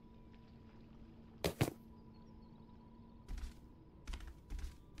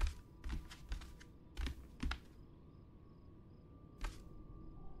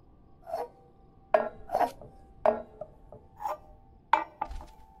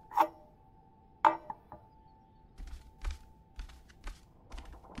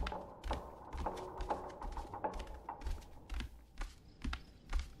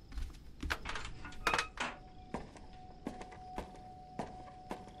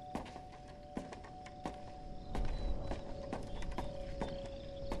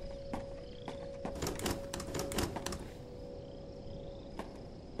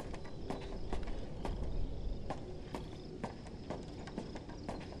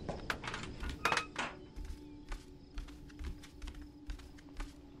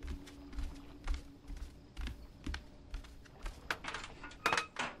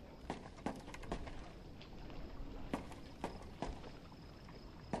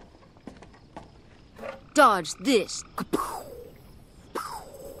 Dodge this.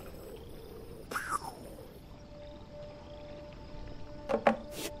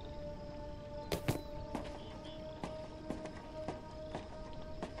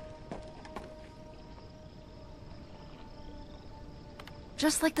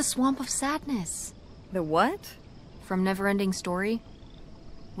 Just like the Swamp of Sadness. The what? From Neverending Story.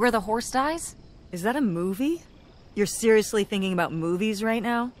 Where the horse dies? Is that a movie? You're seriously thinking about movies right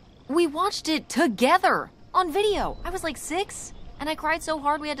now? We watched it together on video. I was like 6, and I cried so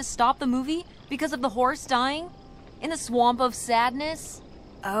hard we had to stop the movie because of the horse dying in the Swamp of Sadness.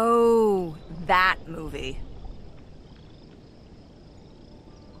 Oh, that movie.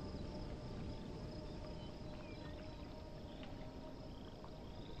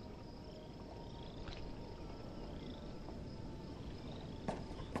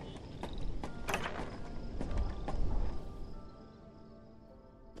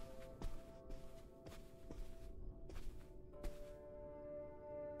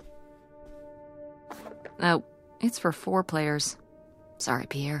 Oh, it's for 4 players. Sorry,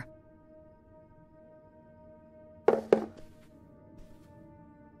 Pierre.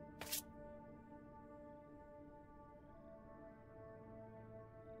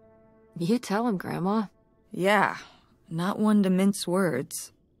 You tell him, Grandma. Yeah, not one to mince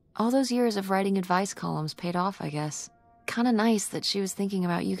words. All those years of writing advice columns paid off, I guess. Kinda nice that she was thinking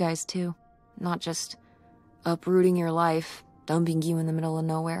about you guys, too. Not just uprooting your life, dumping you in the middle of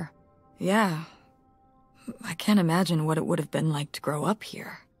nowhere. Yeah. I can't imagine what it would have been like to grow up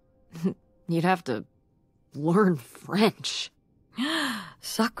here. You'd have to learn French.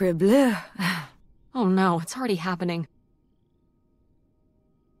 Sacre bleu. Oh no, it's already happening.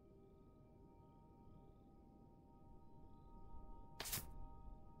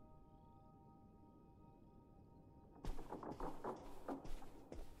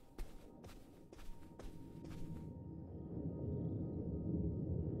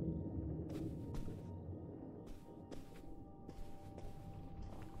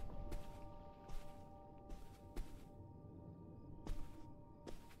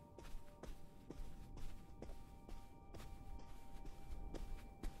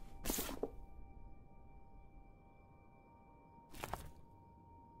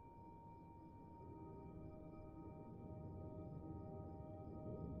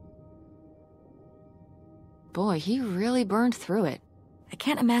 Boy, he really burned through it. I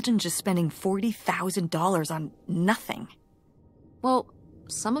can't imagine just spending $40,000 on nothing. Well,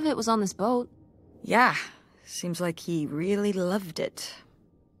 some of it was on this boat. Yeah, seems like he really loved it.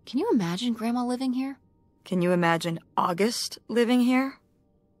 Can you imagine Grandma living here? Can you imagine August living here?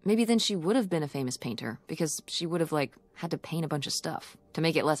 Maybe then she would have been a famous painter, because she would have, like, had to paint a bunch of stuff to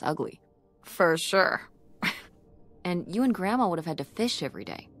make it less ugly. For sure. And you and Grandma would have had to fish every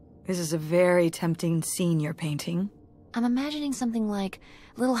day. This is a very tempting scene you're painting. I'm imagining something like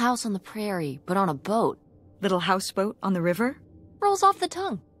Little House on the Prairie, but on a boat. Little houseboat on the river? Rolls off the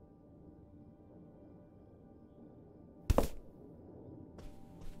tongue.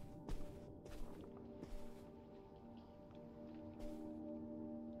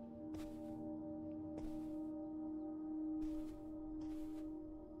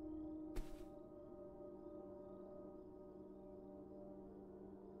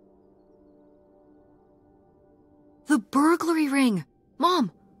 The burglary ring! Mom,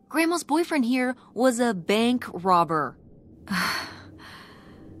 Grandma's boyfriend here was a bank robber.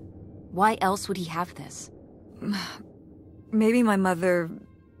 Why else would he have this? Maybe my mother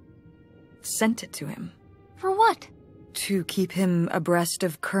sent it to him. For what? To keep him abreast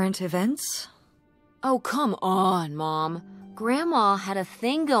of current events? Oh, come on, Mom. Grandma had a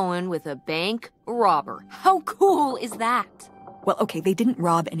thing going with a bank robber. How cool is that? Well, okay, they didn't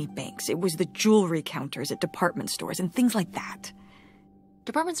rob any banks. It was the jewelry counters at department stores and things like that.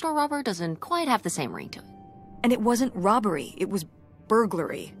 Department store robber doesn't quite have the same ring to it. And it wasn't robbery, it was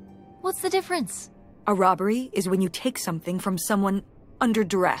burglary. What's the difference? A robbery is when you take something from someone under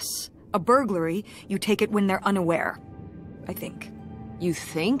duress. A burglary, you take it when they're unaware. I think. You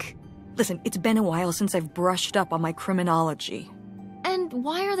think? Listen, it's been a while since I've brushed up on my criminology. And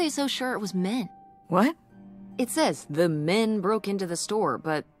why are they so sure it was men? What? It says the men broke into the store,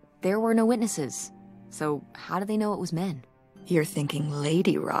 but there were no witnesses. So how do they know it was men? You're thinking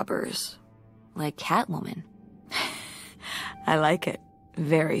lady robbers. Like Catwoman. I like it.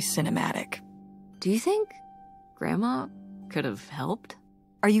 Very cinematic. Do you think Grandma could have helped?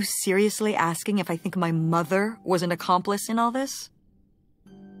 Are you seriously asking if I think my mother was an accomplice in all this?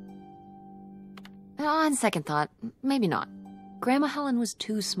 On second thought, maybe not. Grandma Helen was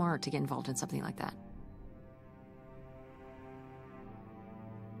too smart to get involved in something like that.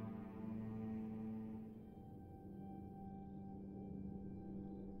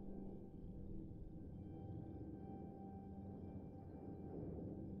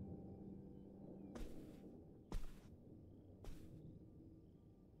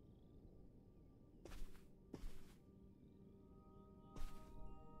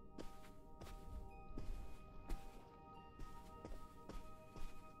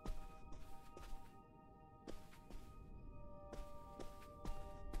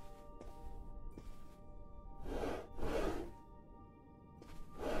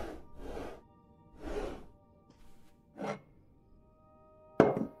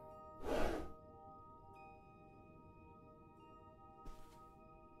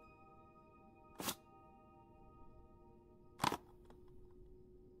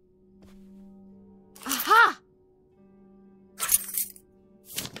 Aha!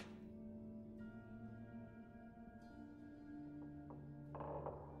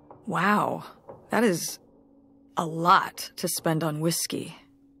 Wow, that is a lot to spend on whiskey.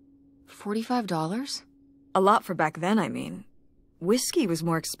 $45? A lot for back then, I mean. Whiskey was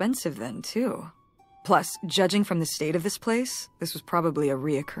more expensive then, too. Plus, judging from the state of this place, this was probably a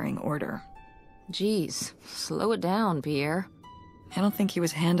reoccurring order. Geez, slow it down, Pierre. I don't think he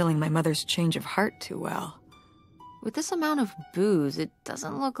was handling my mother's change of heart too well. With this amount of booze, it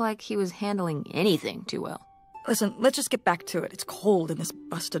doesn't look like he was handling anything too well. Listen, let's just get back to it. It's cold in this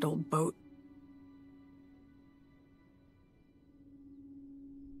busted old boat.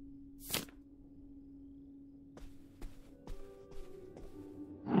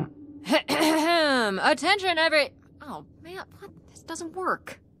 Attention, Oh, man, what? This doesn't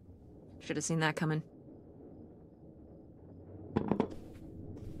work. Should have seen that coming.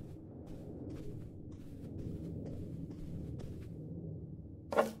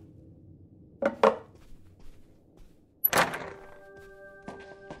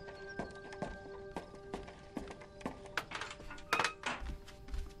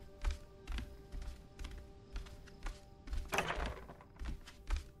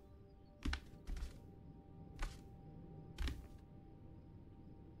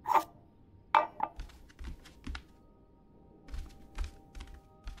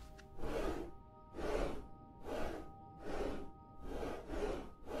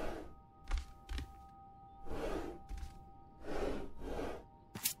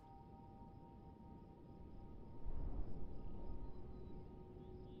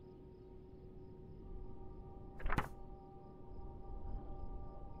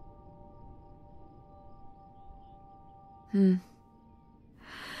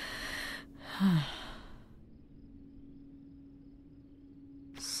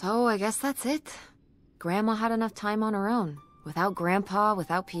 So I guess that's it. Grandma had enough time on her own. Without Grandpa,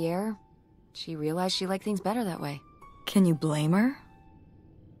 without Pierre. She realized she liked things better that way. Can you blame her?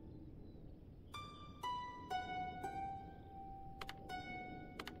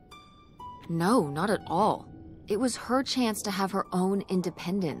 No, not at all. It was her chance to have her own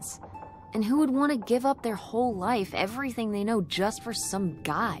independence. And who would want to give up their whole life, everything they know, just for some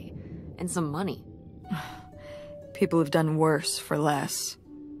guy and some money? People have done worse for less.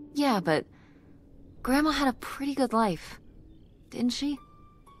 Yeah, but Grandma had a pretty good life, didn't she?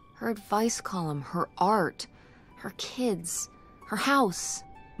 Her advice column, her art, her kids, her house.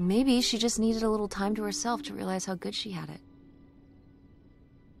 Maybe she just needed a little time to herself to realize how good she had it.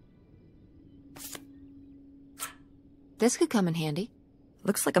 This could come in handy.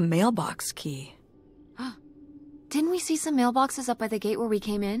 Looks like a mailbox key. Didn't we see some mailboxes up by the gate where we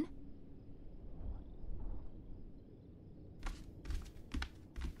came in?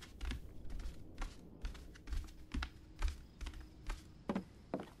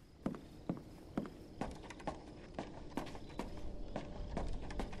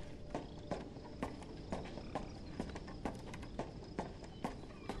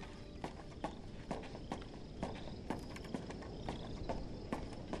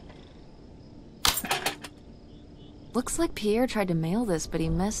 Looks like Pierre tried to mail this, but he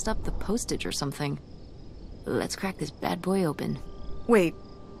messed up the postage or something. Let's crack this bad boy open. Wait,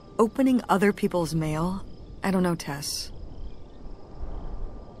 opening other people's mail? I don't know, Tess.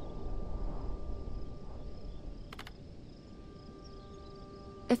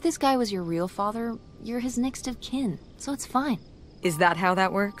 If this guy was your real father, you're his next of kin, so it's fine. Is that how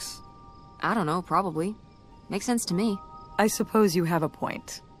that works? I don't know, probably. Makes sense to me. I suppose you have a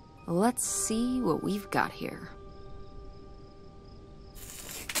point. Let's see what we've got here.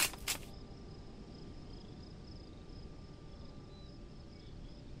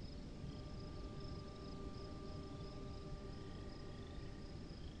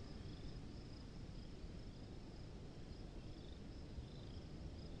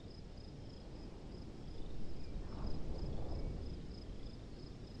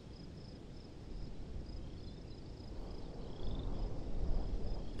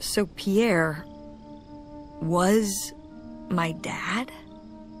 So Pierre was my dad?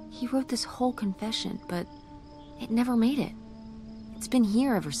 He wrote this whole confession, but it never made it. It's been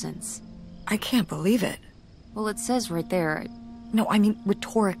here ever since. I can't believe it. Well, it says right there. No, I mean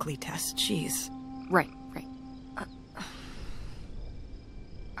rhetorically, Tess. Jeez. Right.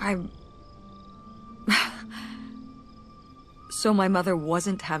 So my mother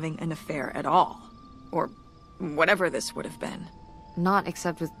wasn't having an affair at all. Or whatever this would have been. Not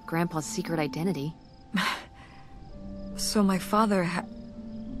except with Grandpa's secret identity. So my father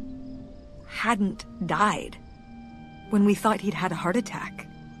hadn't died. When we thought he'd had a heart attack,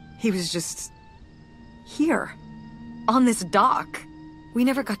 he was just here, on this dock. We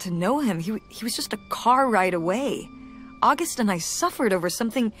never got to know him. He was just a car ride away. August and I suffered over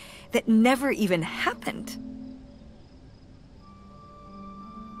something that never even happened.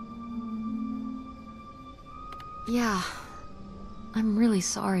 Yeah. I'm really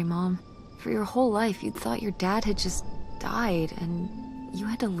sorry, Mom. For your whole life, you'd thought your dad had just died, and you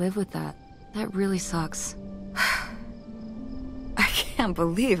had to live with that. That really sucks. I can't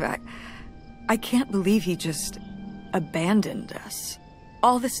believe I can't believe he just abandoned us.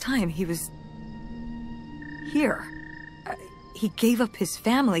 All this time, he was here. He gave up his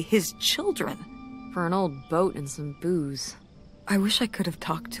family, his children. For an old boat and some booze. I wish I could have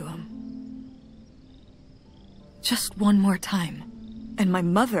talked to him. Just one more time. And my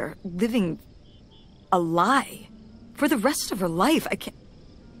mother living a lie for the rest of her life. I can't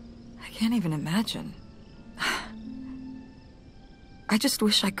even imagine. I just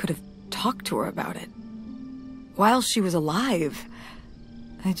wish I could have talked to her about it. While she was alive.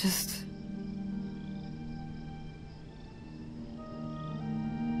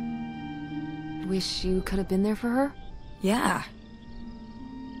 Wish you could have been there for her? Yeah.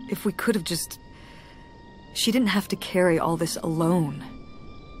 If we could have just... She didn't have to carry all this alone.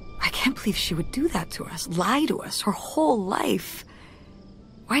 I can't believe she would do that to us, lie to us, her whole life.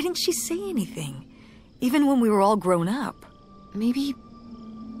 Why didn't she say anything? Even when we were all grown up. Maybe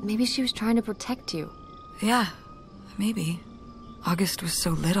she was trying to protect you. Yeah, maybe. August was so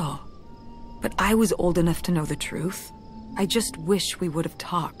little. But I was old enough to know the truth. I just wish we would have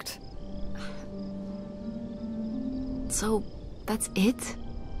talked. So, that's it?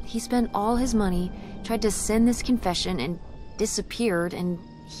 He spent all his money, tried to send this confession, and disappeared, and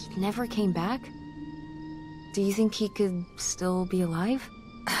he never came back? Do you think he could still be alive?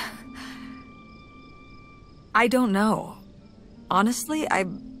 I don't know. Honestly, I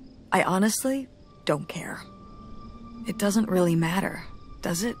honestly don't care. It doesn't really matter,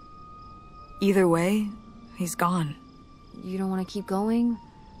 does it? Either way, he's gone. You don't want to keep going?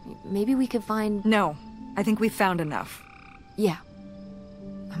 Maybe we could find... No, I think we found enough. Yeah.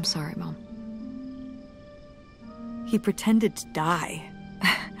 I'm sorry, Mom. He pretended to die.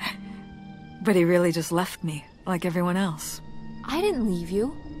 But he really just left me, like everyone else. I didn't leave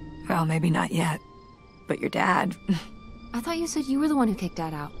you. Well, maybe not yet. But your dad... I thought you said you were the one who kicked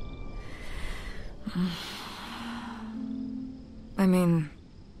Dad out. I mean...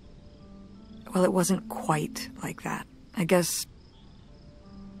 Well, it wasn't quite like that. I guess...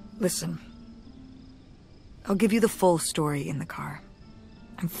 Listen. I'll give you the full story in the car.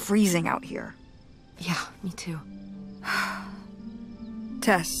 I'm freezing out here. Yeah, me too.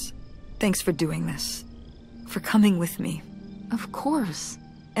 Tess, thanks for doing this. For coming with me. Of course.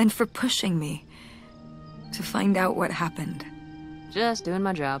 And for pushing me to find out what happened. Just doing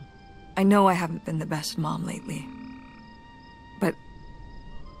my job. I know I haven't been the best mom lately. But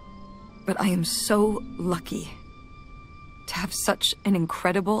I am so lucky to have such an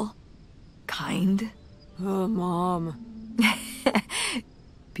incredible, kind... Oh, Mom.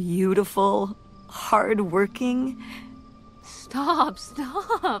 beautiful, hard-working... Stop.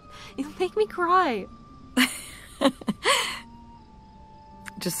 You make me cry.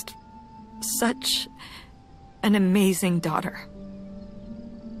 Just such an amazing daughter.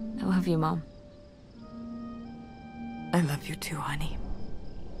 I love you, Mom. I love you too, honey.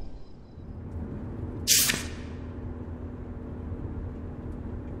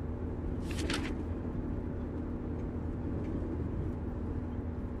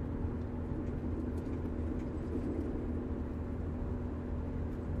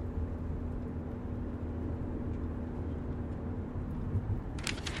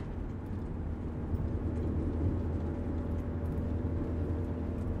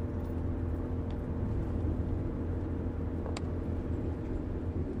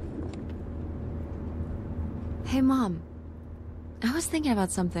 Hey, Mom. I was thinking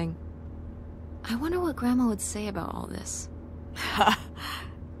about something. I wonder what Grandma would say about all this.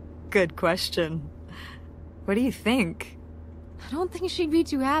 Good question. What do you think? I don't think she'd be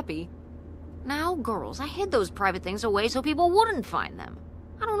too happy. Now, girls, I hid those private things away so people wouldn't find them.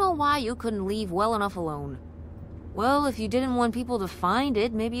 I don't know why you couldn't leave well enough alone. Well, if you didn't want people to find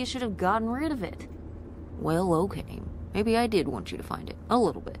it, maybe you should have gotten rid of it. Well, okay. Maybe I did want you to find it. A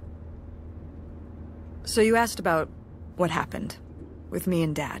little bit. So you asked about what happened with me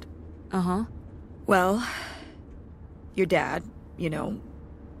and Dad. Uh-huh. Well, your dad, you know,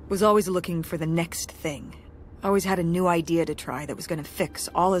 was always looking for the next thing. Always had a new idea to try that was going to fix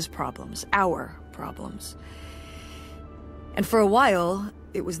all his problems, our problems. And for a while,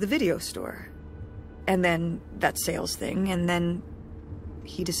 it was the video store. And then that sales thing, and then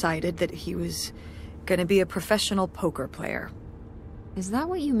he decided that he was going to be a professional poker player. Is that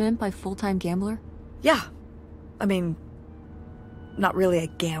what you meant by full-time gambler? Yeah. I mean, not really a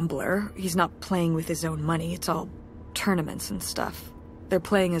gambler. He's not playing with his own money. It's all tournaments and stuff. They're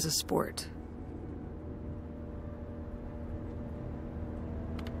playing as a sport.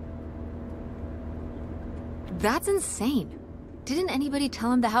 That's insane. Didn't anybody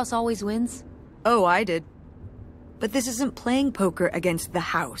tell him the house always wins? Oh, I did. But this isn't playing poker against the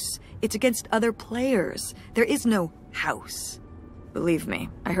house. It's against other players. There is no house. Believe me,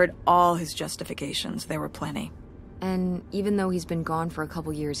 I heard all his justifications. There were plenty. And even though he's been gone for a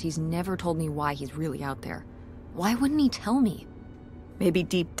couple years, he's never told me why he's really out there. Why wouldn't he tell me? Maybe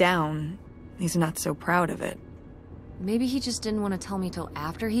deep down, he's not so proud of it. Maybe he just didn't want to tell me till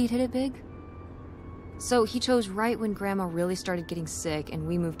after he'd hit it big? So he chose right when Grandma really started getting sick and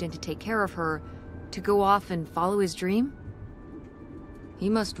we moved in to take care of her, to go off and follow his dream? He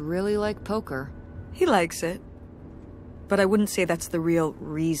must really like poker. He likes it. But I wouldn't say that's the real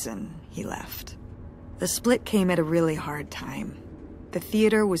reason he left. The split came at a really hard time. The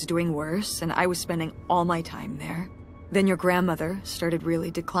theater was doing worse, and I was spending all my time there. Then your grandmother started really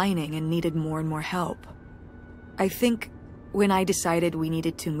declining and needed more and more help. I think when I decided we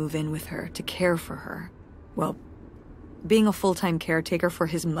needed to move in with her to care for her, well, being a full-time caretaker for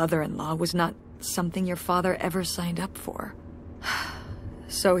his mother-in-law was not something your father ever signed up for.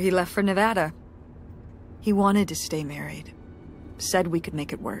 So he left for Nevada. He wanted to stay married. Said we could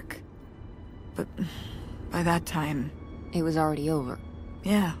make it work. But by that time... It was already over.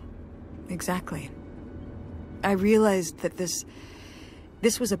 Yeah, exactly. I realized that this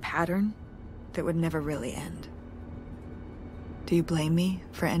was a pattern that would never really end. Do you blame me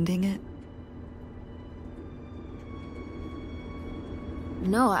for ending it?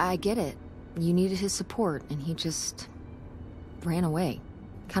 No, I get it. You needed his support, and he just... ran away.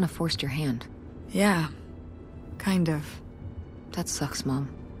 Kind of forced your hand. Yeah, kind of. That sucks,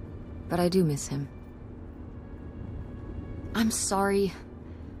 Mom. But I do miss him. I'm sorry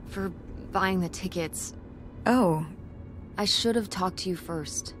for buying the tickets. Oh. I should have talked to you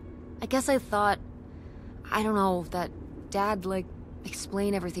first. I guess I thought... I don't know, that Dad, like,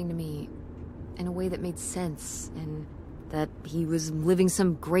 explained everything to me in a way that made sense, and that he was living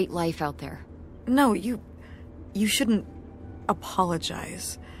some great life out there. No, you shouldn't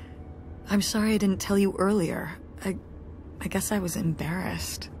apologize. I'm sorry I didn't tell you earlier. I guess I was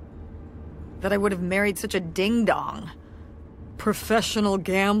embarrassed. That I would have married such a ding-dong. Professional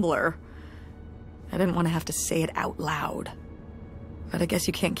gambler. I didn't want to have to say it out loud. But I guess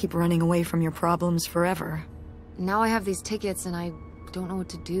you can't keep running away from your problems forever. Now I have these tickets and I don't know what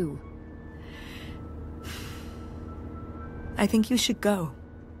to do. I think you should go.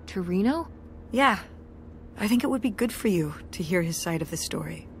 To Reno? Yeah. I think it would be good for you to hear his side of the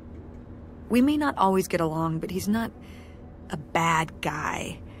story. We may not always get along, but he's not a bad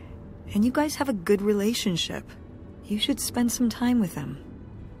guy. And you guys have a good relationship. You should spend some time with him.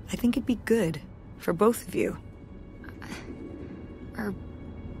 I think it'd be good for both of you. Are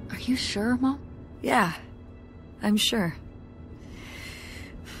you sure, Mom? Yeah, I'm sure.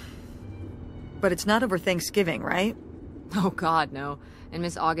 But it's not over Thanksgiving, right? Oh God, no. And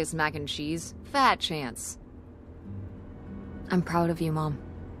Miss August mac and cheese? Fat chance. I'm proud of you, Mom.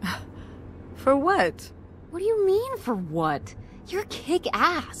 For what? What do you mean, for what? You're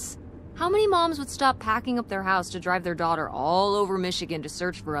kick-ass. How many moms would stop packing up their house to drive their daughter all over Michigan to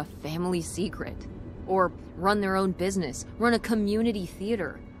search for a family secret? Or run their own business, run a community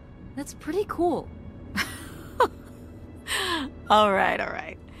theater? That's pretty cool. All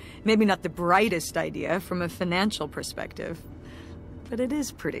right. Maybe not the brightest idea from a financial perspective, but it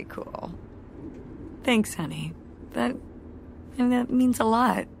is pretty cool. Thanks, honey. That means a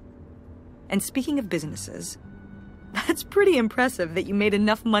lot. And speaking of businesses, that's pretty impressive that you made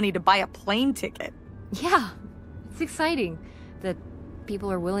enough money to buy a plane ticket. Yeah, it's exciting that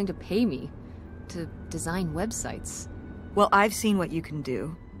people are willing to pay me to design websites. Well, I've seen what you can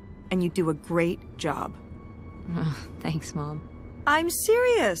do, and you do a great job. Thanks, Mom. I'm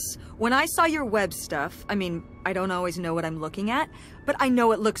serious. When I saw your web stuff, I mean, I don't always know what I'm looking at, but I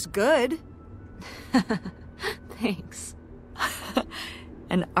know it looks good. Thanks.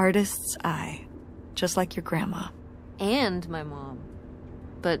 An artist's eye, just like your grandma. And my mom.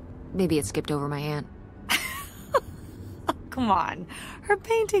 But maybe it skipped over my aunt. Come on, her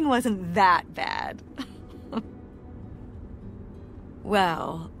painting wasn't that bad.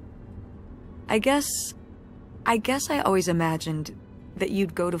 Well, I guess I always imagined that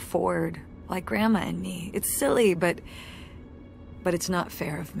you'd go to Ford like Grandma and me. It's silly, but it's not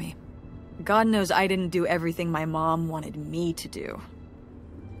fair of me. God knows I didn't do everything my mom wanted me to do.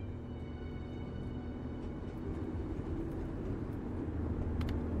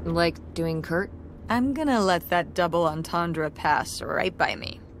 Like doing Kurt? I'm gonna let that double entendre pass right by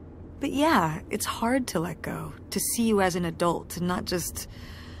me. But yeah, it's hard to let go, to see you as an adult and not just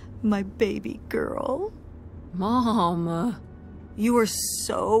my baby girl. Mom. You were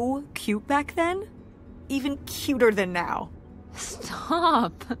so cute back then. Even cuter than now.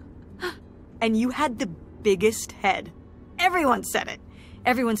 Stop. And you had the biggest head. Everyone said it.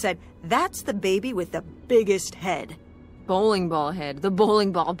 Everyone said, that's the baby with the biggest head. Bowling ball head. The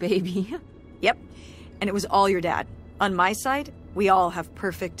bowling ball baby. Yep. And it was all your dad. On my side, we all have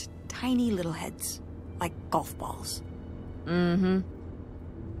perfect, tiny little heads. Like golf balls. Mm-hmm.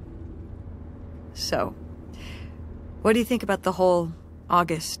 So, what do you think about the whole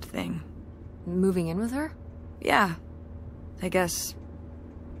August thing? Moving in with her? Yeah. I guess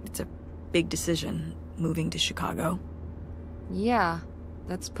it's a big decision, moving to Chicago. Yeah,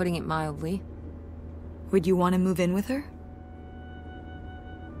 that's putting it mildly. Would you want to move in with her?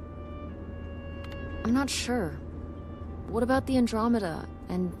 I'm not sure. What about the Andromeda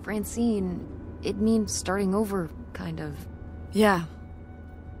and Francine? It means starting over, kind of. Yeah.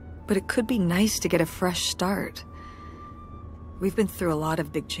 But it could be nice to get a fresh start. We've been through a lot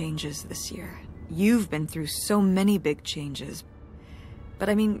of big changes this year. You've been through so many big changes. But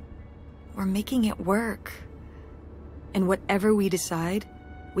I mean, we're making it work. And whatever we decide,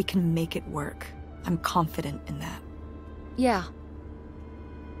 we can make it work. I'm confident in that. Yeah.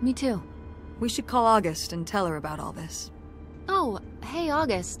 Me too. We should call August and tell her about all this. Oh, hey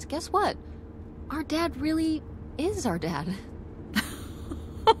August, guess what? Our dad really is our dad.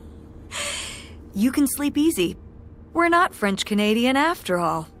 You can sleep easy. We're not French-Canadian after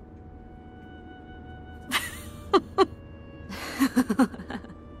all.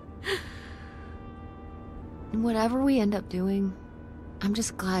 Whatever we end up doing, I'm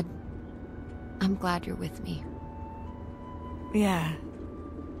glad you're with me. Yeah.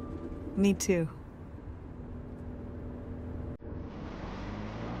 Me too.